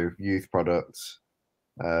and through. Youth product.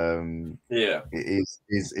 Um, yeah. he's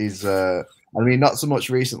I mean, not so much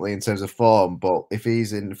recently in terms of form, but if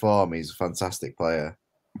he's in form, he's a fantastic player.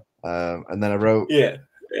 And then I wrote, Yeah.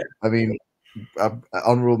 I mean,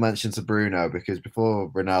 honorable mention to Bruno because before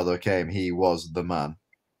Ronaldo came, he was the man.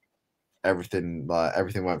 Everything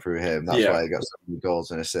went through him. That's Yeah. why he got so many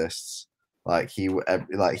goals and assists. He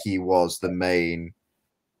was the main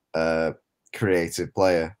creative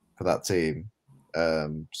player for that team.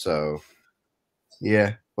 So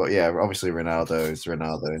yeah, but yeah, obviously Ronaldo is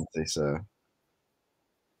Ronaldo, isn't he? So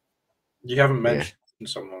You haven't yeah, mentioned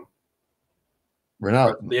someone.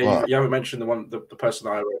 Ronaldo. Yeah, What? you haven't mentioned the person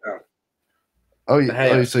that I wrote down. Oh, De oh,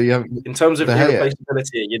 Gea. so you have In terms of De Gea?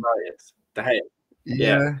 irreplaceability at United, De Gea.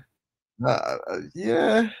 Yeah. Yeah,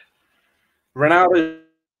 yeah, Ronaldo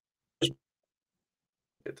is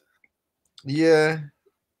good. yeah.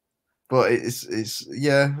 But it's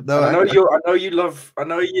yeah. No, And I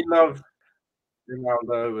know you love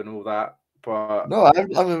Ronaldo and all that, but no. I'm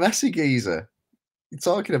a Messi geezer. What are you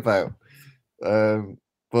talking about? Um,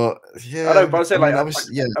 but I know, yeah, but I say I like, mean,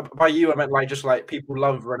 obviously, yeah, by you I meant like just like people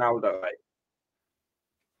love Ronaldo, like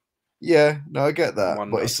yeah. No, I get that,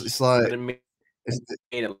 one but does. it's I like didn't mean it's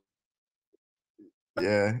it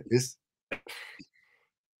it's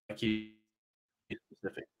like you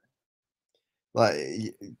specific. like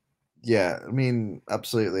yeah. I mean,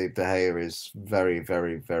 absolutely, De Gea is very,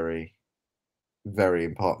 very, very, very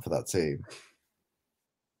important for that team.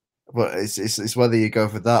 But it's whether you go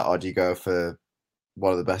for that or do you go for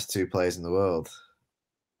one of the best two players in the world.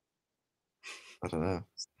 I don't know.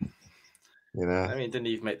 You know. I mean, didn't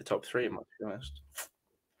even make the top three, to be honest.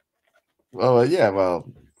 Well, yeah, well,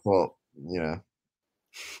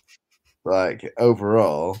 like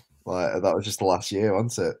overall, like that was just the last year,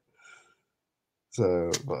 wasn't it?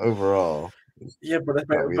 So, but overall, it's Yeah, gotta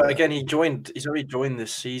be but there. again, he's already joined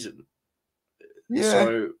this season. Yeah,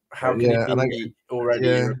 So how can he yeah, be already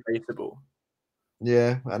yeah, irreplaceable?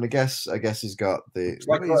 yeah, and I guess he's got the It's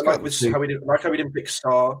well, he's got like the with two. how we didn't pick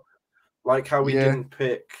Star, like how we Yeah, didn't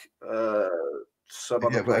pick some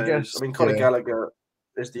other yeah, but I players. I guess mean, Conor yeah, Gallagher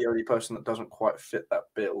is the only person that doesn't quite fit that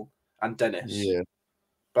bill, and Dennis. yeah,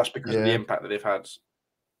 That's because of the yeah. impact that they've had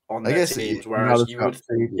on I their guess teams. Whereas Ronaldo's you got would think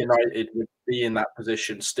previous. United would be in that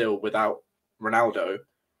position still without Ronaldo,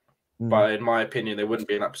 Mm. but in my opinion, they wouldn't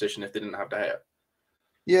be in that position if they didn't have De Gea.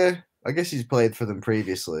 Yeah, I guess he's played for them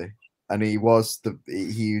previously, and he was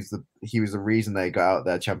the reason they got out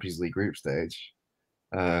their Champions League group stage.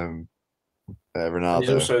 Um, And he's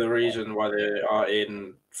Ronaldo. also the reason why they are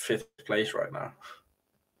in fifth place right now.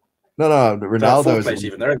 No, Ronaldo Fourth is the place one.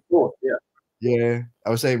 even. They're in fourth, yeah. Yeah, I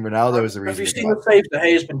was saying Ronaldo is the Have reason you they seen got. the save De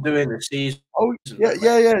Gea's been doing this season, Oh yeah, though,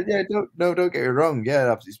 yeah, mate? yeah, yeah. Don't get me wrong.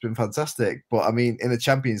 Yeah, it's been fantastic. But I mean, in the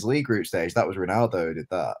Champions League group stage, that was Ronaldo who did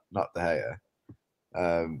that, not De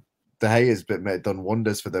Gea. De Gea's done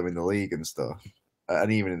wonders for them in the league and stuff,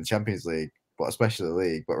 and even in the Champions League, but especially the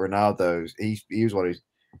league. But Ronaldo, he was one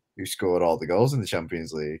who scored all the goals in the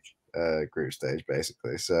Champions League group stage,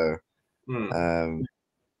 basically. So, Hmm.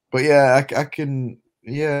 but yeah, I can,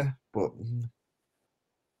 yeah, but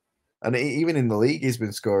and even in the league, he's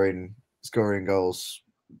been scoring goals,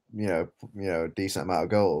 decent amount of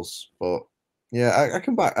goals. But yeah, I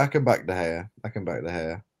can back De Gea. I can back De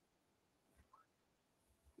Gea.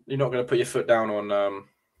 You're not going to put your foot down on No,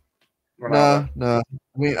 Ronaldo. no.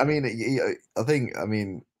 I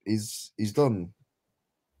mean, he's done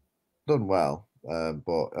well,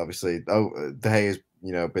 but obviously, De Gea's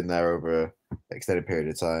been there over an extended period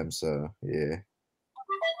of time. So yeah,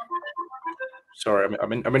 Sorry,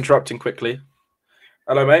 I'm interrupting quickly.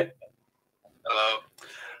 Hello, mate. Hello.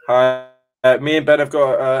 Hi. Me and Ben have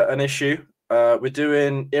got an issue. We're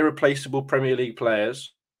doing irreplaceable Premier League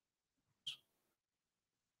players.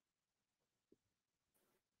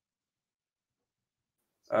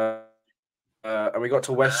 And we got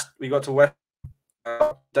to West. We got to West.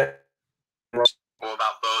 What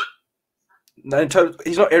about Bowen? No,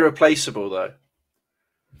 he's not irreplaceable though.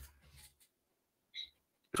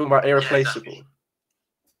 We're talking about irreplaceable. Yeah,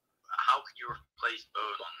 how could you replace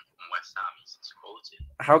Bowen on West Ham? He's quality.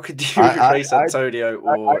 How could you replace Antonio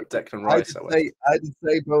or Declan Rice? I did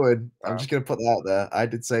say Bowen. I'm Wow. just gonna put that out there. I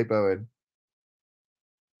did say Bowen.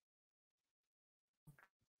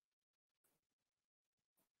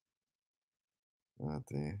 Oh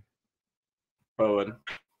dear. Bowen.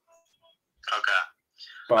 Okay.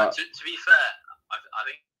 But to be fair, I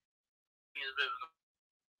think he's a bit of an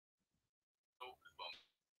awkward one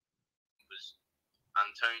because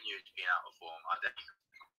Antonio's been out of form. I think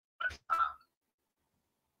West Ham,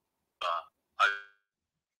 but I.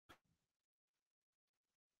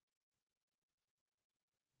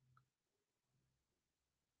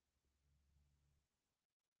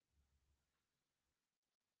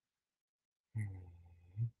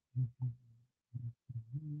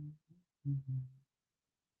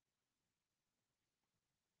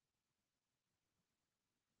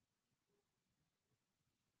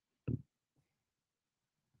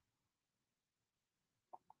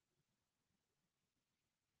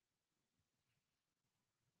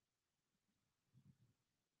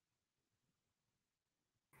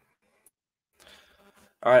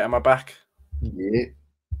 all right, am I back? Yeah.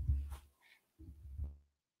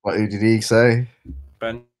 Who did he say?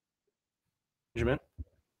 Benjamin.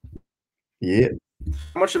 Yeah.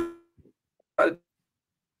 How much?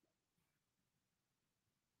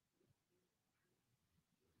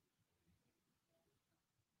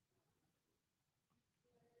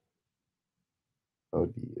 Oh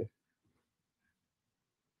dear.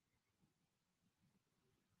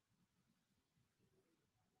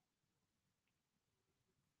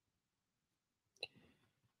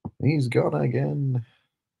 He's gone again.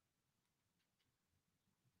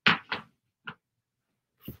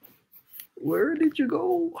 Where did you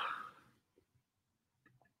go?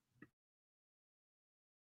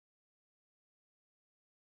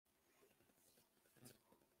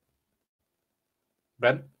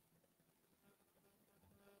 Ben.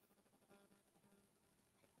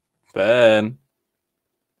 Ben.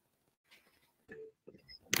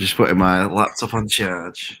 Just putting my laptop on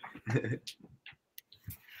charge.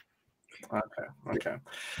 Okay.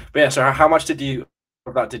 But yeah, so how much of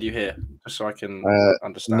that did you hear? Just so I can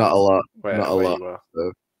understand. Not a lot. Where Not a lot. you were.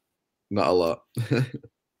 So, not a lot.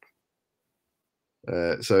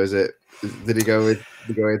 So is it? Did he go with?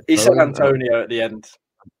 He said Owen? Antonio at the end.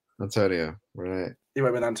 Antonio, right? He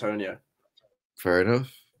went with Antonio. Fair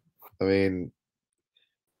enough. I mean,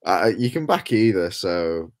 you can back either,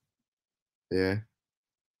 so yeah.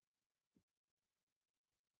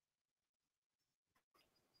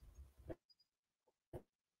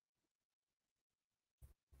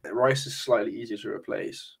 Rice is slightly easier to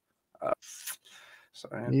replace. So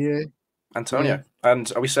Yeah. Antonio. Yeah.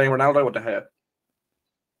 And are we saying Ronaldo or De Gea?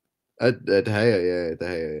 De Gea, yeah, De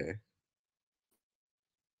Gea, yeah.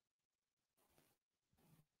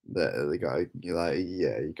 The guy, you like,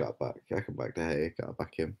 yeah, you got back. I can back De Gea, got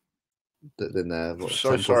back him. Been there, what,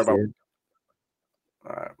 So 10 sorry plus about. years?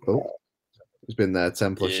 Oh, he's been there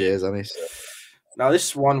 10 plus years, hasn't he? So, now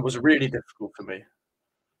this one was really difficult for me.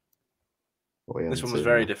 This one was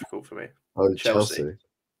very now? difficult for me. Oh, Chelsea.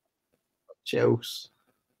 Chelsea.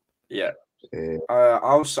 Yeah. Yeah.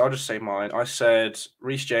 I'll just say mine. I said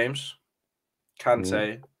Reece James,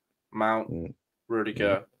 Kante, Mount,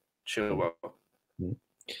 Rudiger, Chilwell.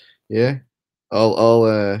 Yeah,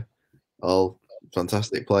 all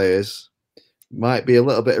fantastic players. Might be a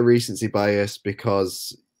little bit of recency bias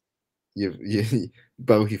because you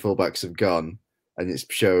both your fullbacks have gone, and it's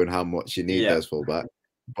shown how much you need those fullbacks.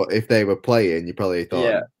 But if they were playing, you probably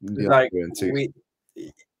thought, like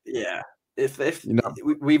if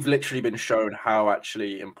we've literally been shown how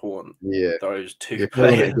actually important those two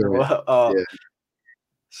players are. Yeah.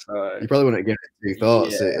 So you probably wouldn't give it two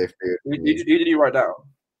thoughts if who did you write down?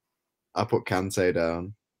 I put Kante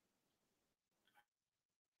down.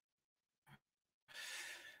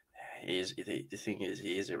 The thing is,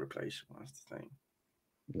 he is irreplaceable. That's the thing.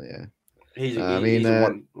 Yeah, he's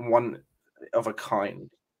one of a kind.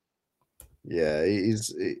 Yeah,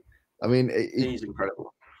 he's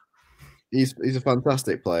incredible. He's a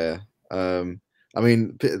fantastic player. I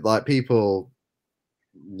mean, like people,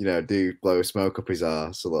 do blow smoke up his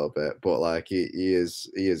ass a little bit, but like he is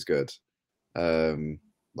good.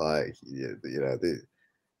 Like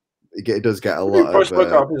it does get a lot of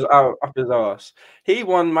smoke up his ass. He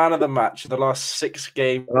won man of the match the last 6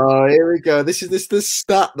 games. Oh, here we go. This is the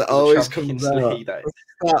stat that always comes out. The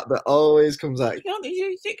stat that always comes out. You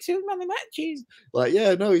only 6 man of the matches. Like,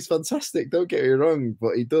 yeah, no, he's fantastic. Don't get me wrong,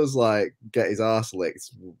 but he does like get his ass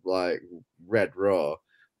licked like red raw.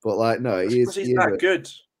 But like, no, he's that good.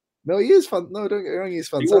 No, he is fun. No, don't get me wrong. He's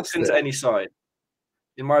fantastic. He walks into any side.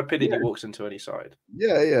 In my opinion, he walks into any side.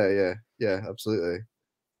 Yeah, absolutely.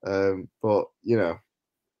 But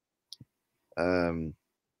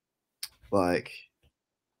like,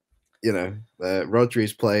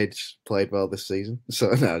 Rodri's played well this season. So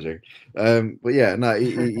no, but yeah, no,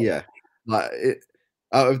 yeah, like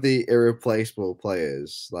out of the irreplaceable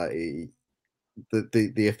players, like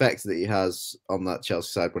the effect that he has on that Chelsea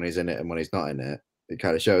side when he's in it and when he's not in it, it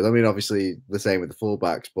kind of shows. I mean, obviously the same with the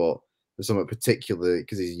fullbacks, but there's something particular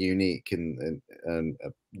because he's unique and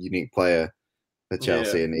a unique player for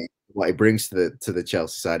Chelsea, and what he brings to the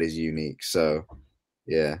Chelsea side is unique. So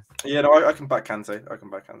yeah, no, I can back Kante.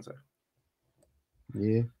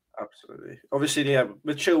 Yeah, absolutely. Obviously,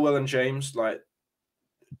 with Chilwell and James, like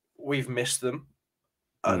we've missed them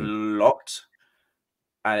a lot,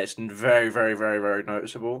 and it's very, very, very, very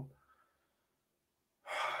noticeable.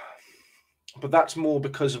 But that's more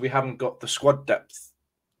because we haven't got the squad depth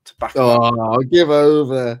to back them up. Oh, give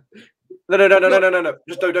over. No.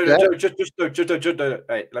 Just don't.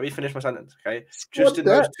 Hey, let me finish my sentence, okay? Just in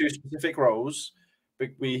those 2 specific roles,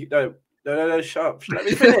 no, shut up. Let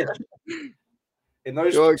me finish. In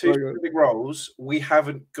those 2 specific roles, we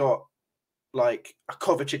haven't got like a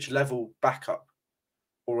Kovacic level backup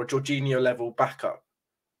or a Jorginho level backup.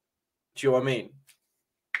 Do you know what I mean?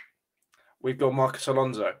 We've got Marcus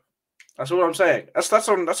Alonso. That's all I'm saying. That's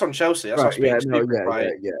on Chelsea. That's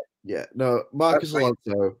right, yeah. No, Marcus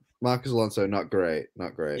Alonso, not great.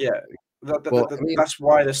 Yeah, that's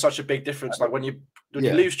why there's such a big difference. Like when you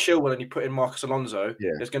lose Chilwell and you put in Marcus Alonso,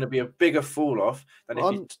 there's going to be a bigger fall off than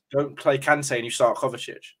if you don't play Kante and you start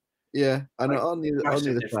Kovacic. Yeah, and on the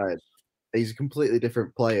other side, he's a completely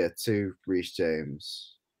different player to Reece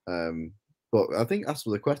James. But I think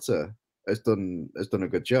Aspilicueta has done a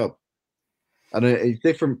good job. And a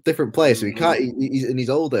different player, so he can't. He's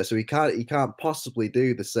older, so he can't possibly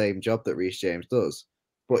do the same job that Reece James does.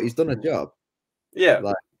 But he's done a job. Yeah.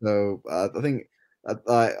 Like so, I think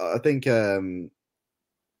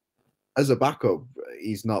as a backup,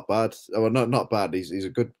 he's not bad. Well, not bad. He's a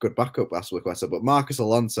good backup, Aspilicueta. But Marcus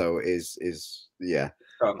Alonso is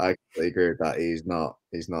I agree with that. He's not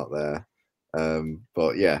there.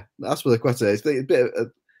 But yeah, Aspilicueta is a bit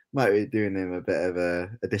might be doing him a bit of a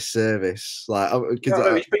disservice. Like, because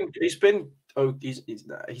No, he's been I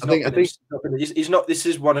think he's not. This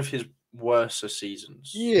is one of his worst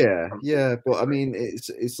seasons. yeah, but I mean,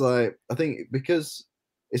 it's like I think because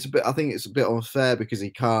it's a bit. I think it's a bit unfair because he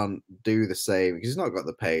can't do the same because he's not got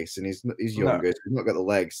the pace and he's No. younger. So he's not got the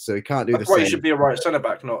legs, so he can't do That's the why same. he should be a right centre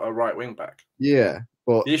back, not a right wing back. Yeah,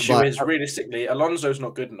 but The issue like, is realistically, Alonso's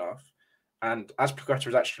not good enough, and Azpilicueta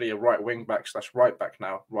is actually a right wing back / right back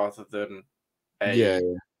now, rather than a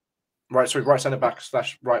right centre back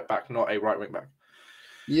 / right back, not a right wing back.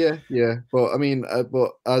 yeah. But I mean,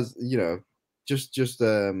 but as you know, just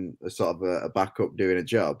a sort of a backup doing a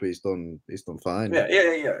job, he's done fine. Yeah,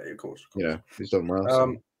 of course. You know, he's done well.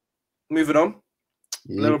 So. Moving on,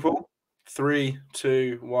 Yeah. Liverpool, 3,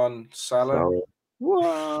 2, 1, Salah.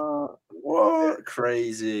 What?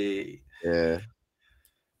 Crazy. Yeah.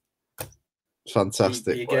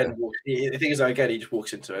 Fantastic. He again, the thing is, again, he just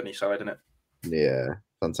walks into any side, innit? Yeah,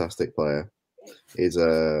 fantastic player. He's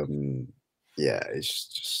yeah, it's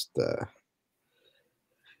just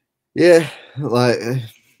yeah, like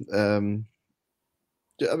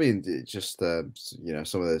I mean, just you know,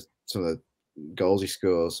 some of the goals he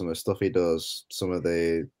scores, some of the stuff he does, some of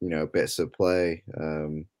the bits of play,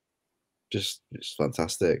 just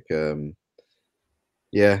fantastic.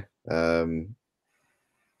 Yeah, and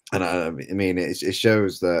I mean, it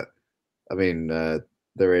shows that. I mean,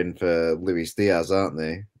 they're in for Luis Diaz, aren't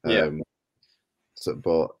they? Yeah. So,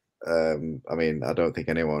 but I mean, I don't think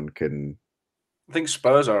anyone can. I think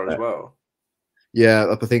Spurs are as well. Yeah,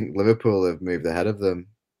 I think Liverpool have moved ahead of them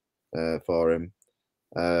for him.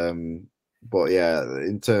 But yeah,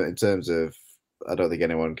 in terms of, I don't think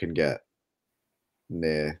anyone can get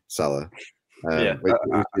near Salah. Yeah,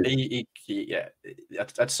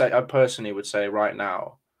 I'd say I personally would say right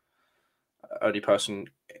now, only person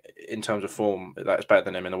in terms of form that is better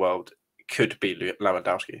than him in the world could be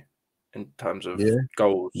Lewandowski in terms of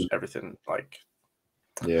goals, everything. Like,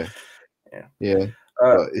 yeah.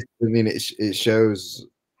 But I mean, it shows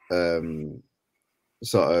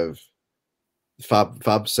sort of.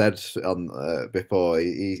 Fab said on before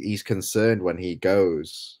he's concerned when he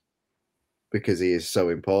goes because he is so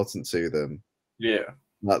important to them. Yeah,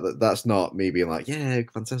 that's not me being like, yeah,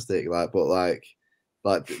 fantastic, like, but like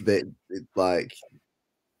they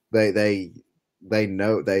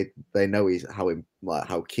know he's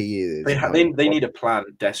how key he is. They need a plan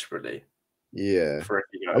desperately. Yeah, for if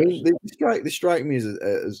he goes. I mean, they strike me as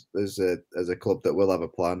a club that will have a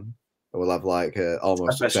plan. We'll have like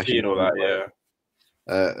almost succession and all that. Yeah.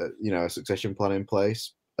 A succession plan in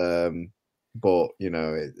place. But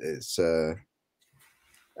it's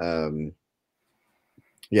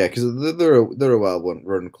yeah, because they're a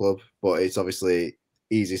well-run club, but it's obviously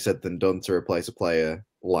easier said than done to replace a player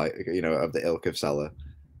like of the ilk of Salah,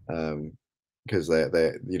 because they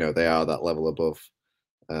are that level above,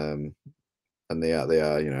 and they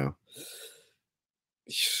are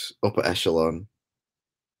upper echelon.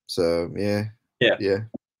 So yeah.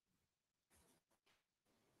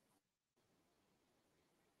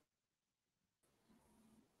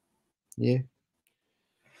 We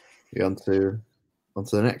on to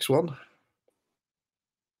the next one.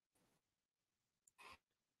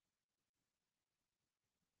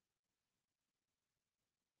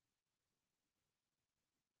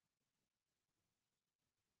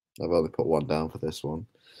 I've only put one down for this one,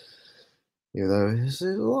 even though there's a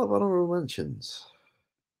lot of honorable mentions.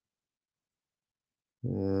 I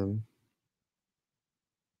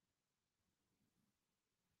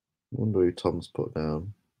wonder who Tom's put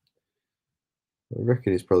down. I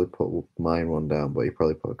reckon he's probably put mine one down, but he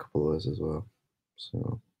probably put a couple of those as well.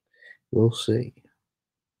 So we'll see.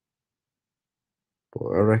 But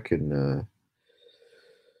I reckon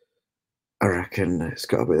it's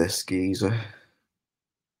got to be this geezer.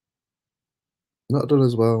 Not done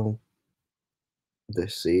as well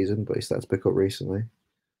this season, but he started to pick up recently,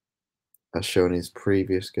 as shown in his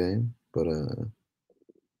previous game. But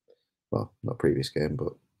well, not previous game,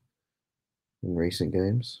 but in recent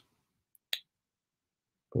games.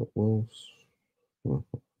 But we'll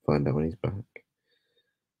find out when he's back.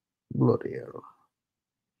 Bloody hell.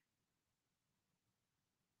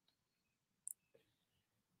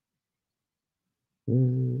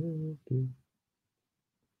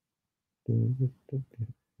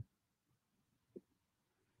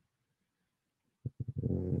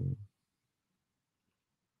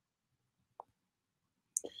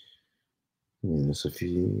 There's a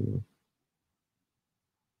few.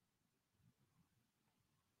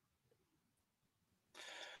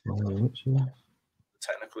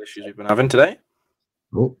 Technical issues we've been having today.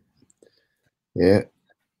 Oh, yeah.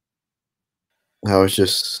 I was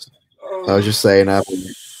just saying,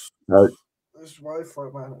 this Wi-Fi,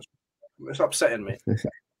 man, it's upsetting me.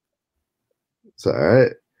 it's all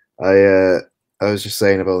right. I was just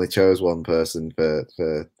saying I've only chose one person for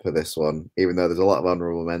this one, even though there's a lot of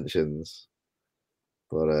honourable mentions.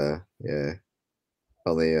 But yeah,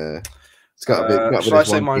 only it's got to be. Shall I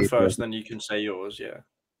say mine first, then you can say yours? Yeah.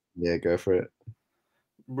 Yeah, go for it.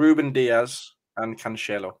 Ruben Diaz and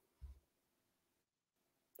Cancelo.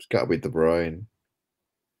 It's got to be De Bruyne.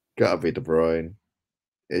 Got to be De Bruyne.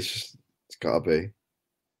 It's got to be.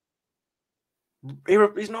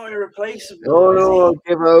 He's not irreplaceable. Oh,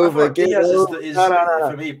 give over. Give Diaz over. is No.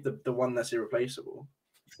 for me the one that's irreplaceable.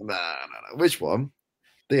 No. Which one?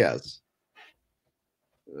 Diaz.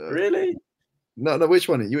 Really? No. Which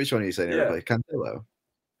one? Which one are you saying? Yeah. Cancelo.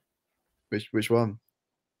 Which one?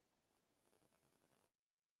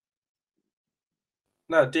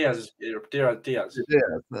 No, Diaz is Diaz.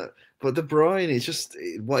 Yeah, but De Bruyne, it's just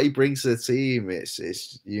what he brings to the team.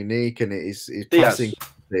 It's unique, and it's passing.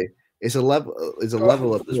 It's a level. It's a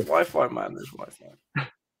level of this Wi-Fi, man. This Wi-Fi.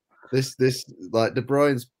 This like De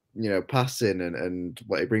Bruyne's, passing and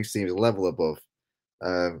what he brings to the team is a level above.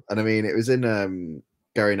 And I mean, it was in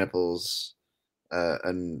Gary Neville's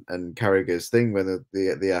and Carragher's thing when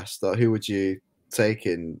they asked who would you take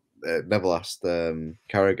in. Neville asked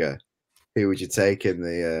Carragher, who would you take in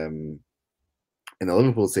the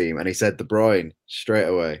Liverpool team, and he said De Bruyne straight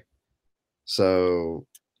away. So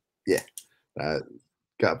yeah,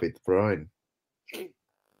 gotta be De Bruyne.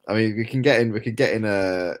 I mean, we can get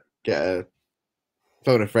a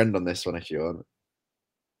phone a friend on this one if you want.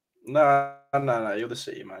 No. You're the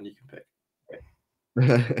City man. You can pick.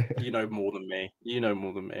 You know more than me. I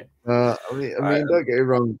mean, don't get me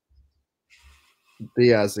wrong.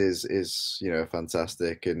 Diaz is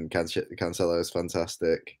fantastic, and Cancelo is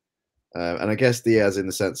fantastic, and I guess Diaz, in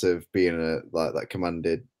the sense of being that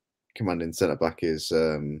commanding centre back, is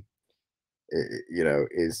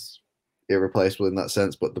is irreplaceable in that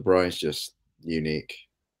sense. But De Bruyne's just unique,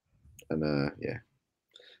 and yeah,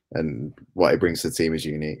 and what he brings to the team is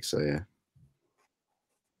unique. So yeah.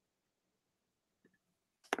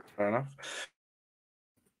 Fair enough.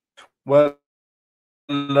 Well,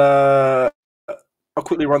 I'll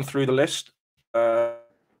quickly run through the list.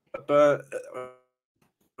 But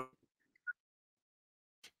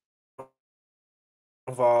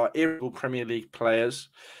of our irreplaceable Premier League players,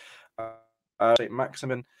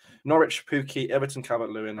 Maximin, Norwich Pukki, Everton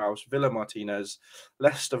Calvert-Lewin, House, Villa Martinez,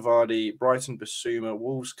 Leicester Vardy, Brighton Bissouma,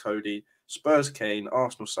 Wolves Cody, Spurs Kane,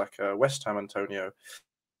 Arsenal Saka, West Ham Antonio,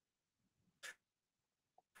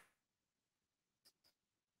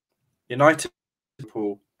 United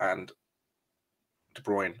Liverpool, and De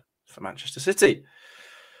Bruyne for Manchester City.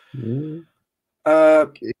 Yeah,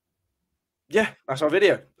 that's our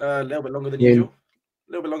video. A little bit longer than usual.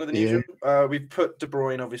 We've put De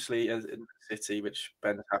Bruyne obviously in the City, which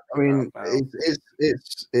Ben's happy about now.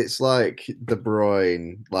 It's like De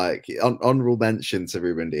Bruyne, like honorable mention to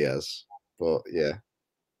Ruben Diaz, but yeah,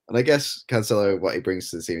 and I guess Cancelo, what he brings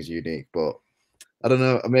to the team is unique, but I don't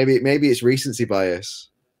know. Maybe it's recency bias.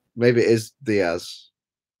 Maybe it is Diaz.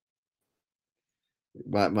 It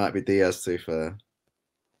might be Diaz too fair.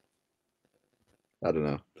 I don't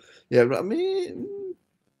know. Yeah, but I mean,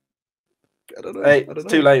 I don't know. Hey, it's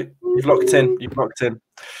too late. You've locked in.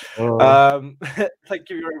 Thank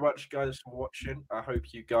you very much, guys, for watching. I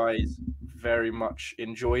hope you guys very much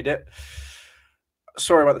enjoyed it.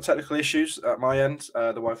 Sorry about the technical issues at my end.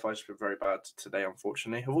 The Wi-Fi's been very bad today,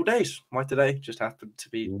 unfortunately. Of all days, my today just happened to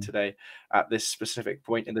be today at this specific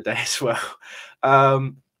point in the day as well.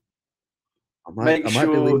 Make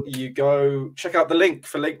sure you go check out the link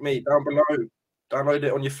for LinkMe down below. Download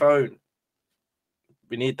it on your phone.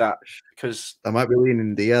 We need that because I might be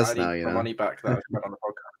leaning Diaz now. My money back that I spent on the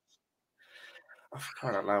podcast. Oh, for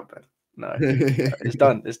crying out loud, Ben. No, it's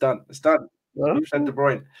done. You said De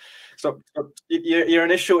Bruyne. Stop. Your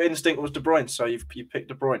initial instinct was De Bruyne, so you picked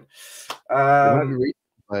De Bruyne.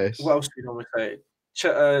 What else do you normally say?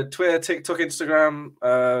 Twitter, TikTok, Instagram,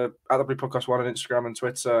 at the Blue Podcast 1 on Instagram and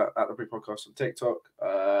Twitter, at the Blue Podcast on TikTok.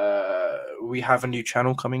 We have a new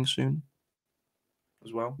channel coming soon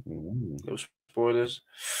as well. Little spoilers.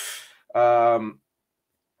 Yeah,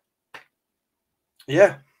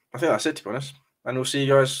 I think that's it, to be honest. And we'll see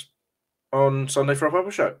you guys on Sunday for our Purple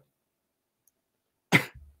Show.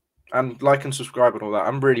 And like and subscribe and all that.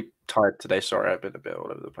 I'm really tired today. Sorry, I've been a bit all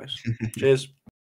over the place. Cheers.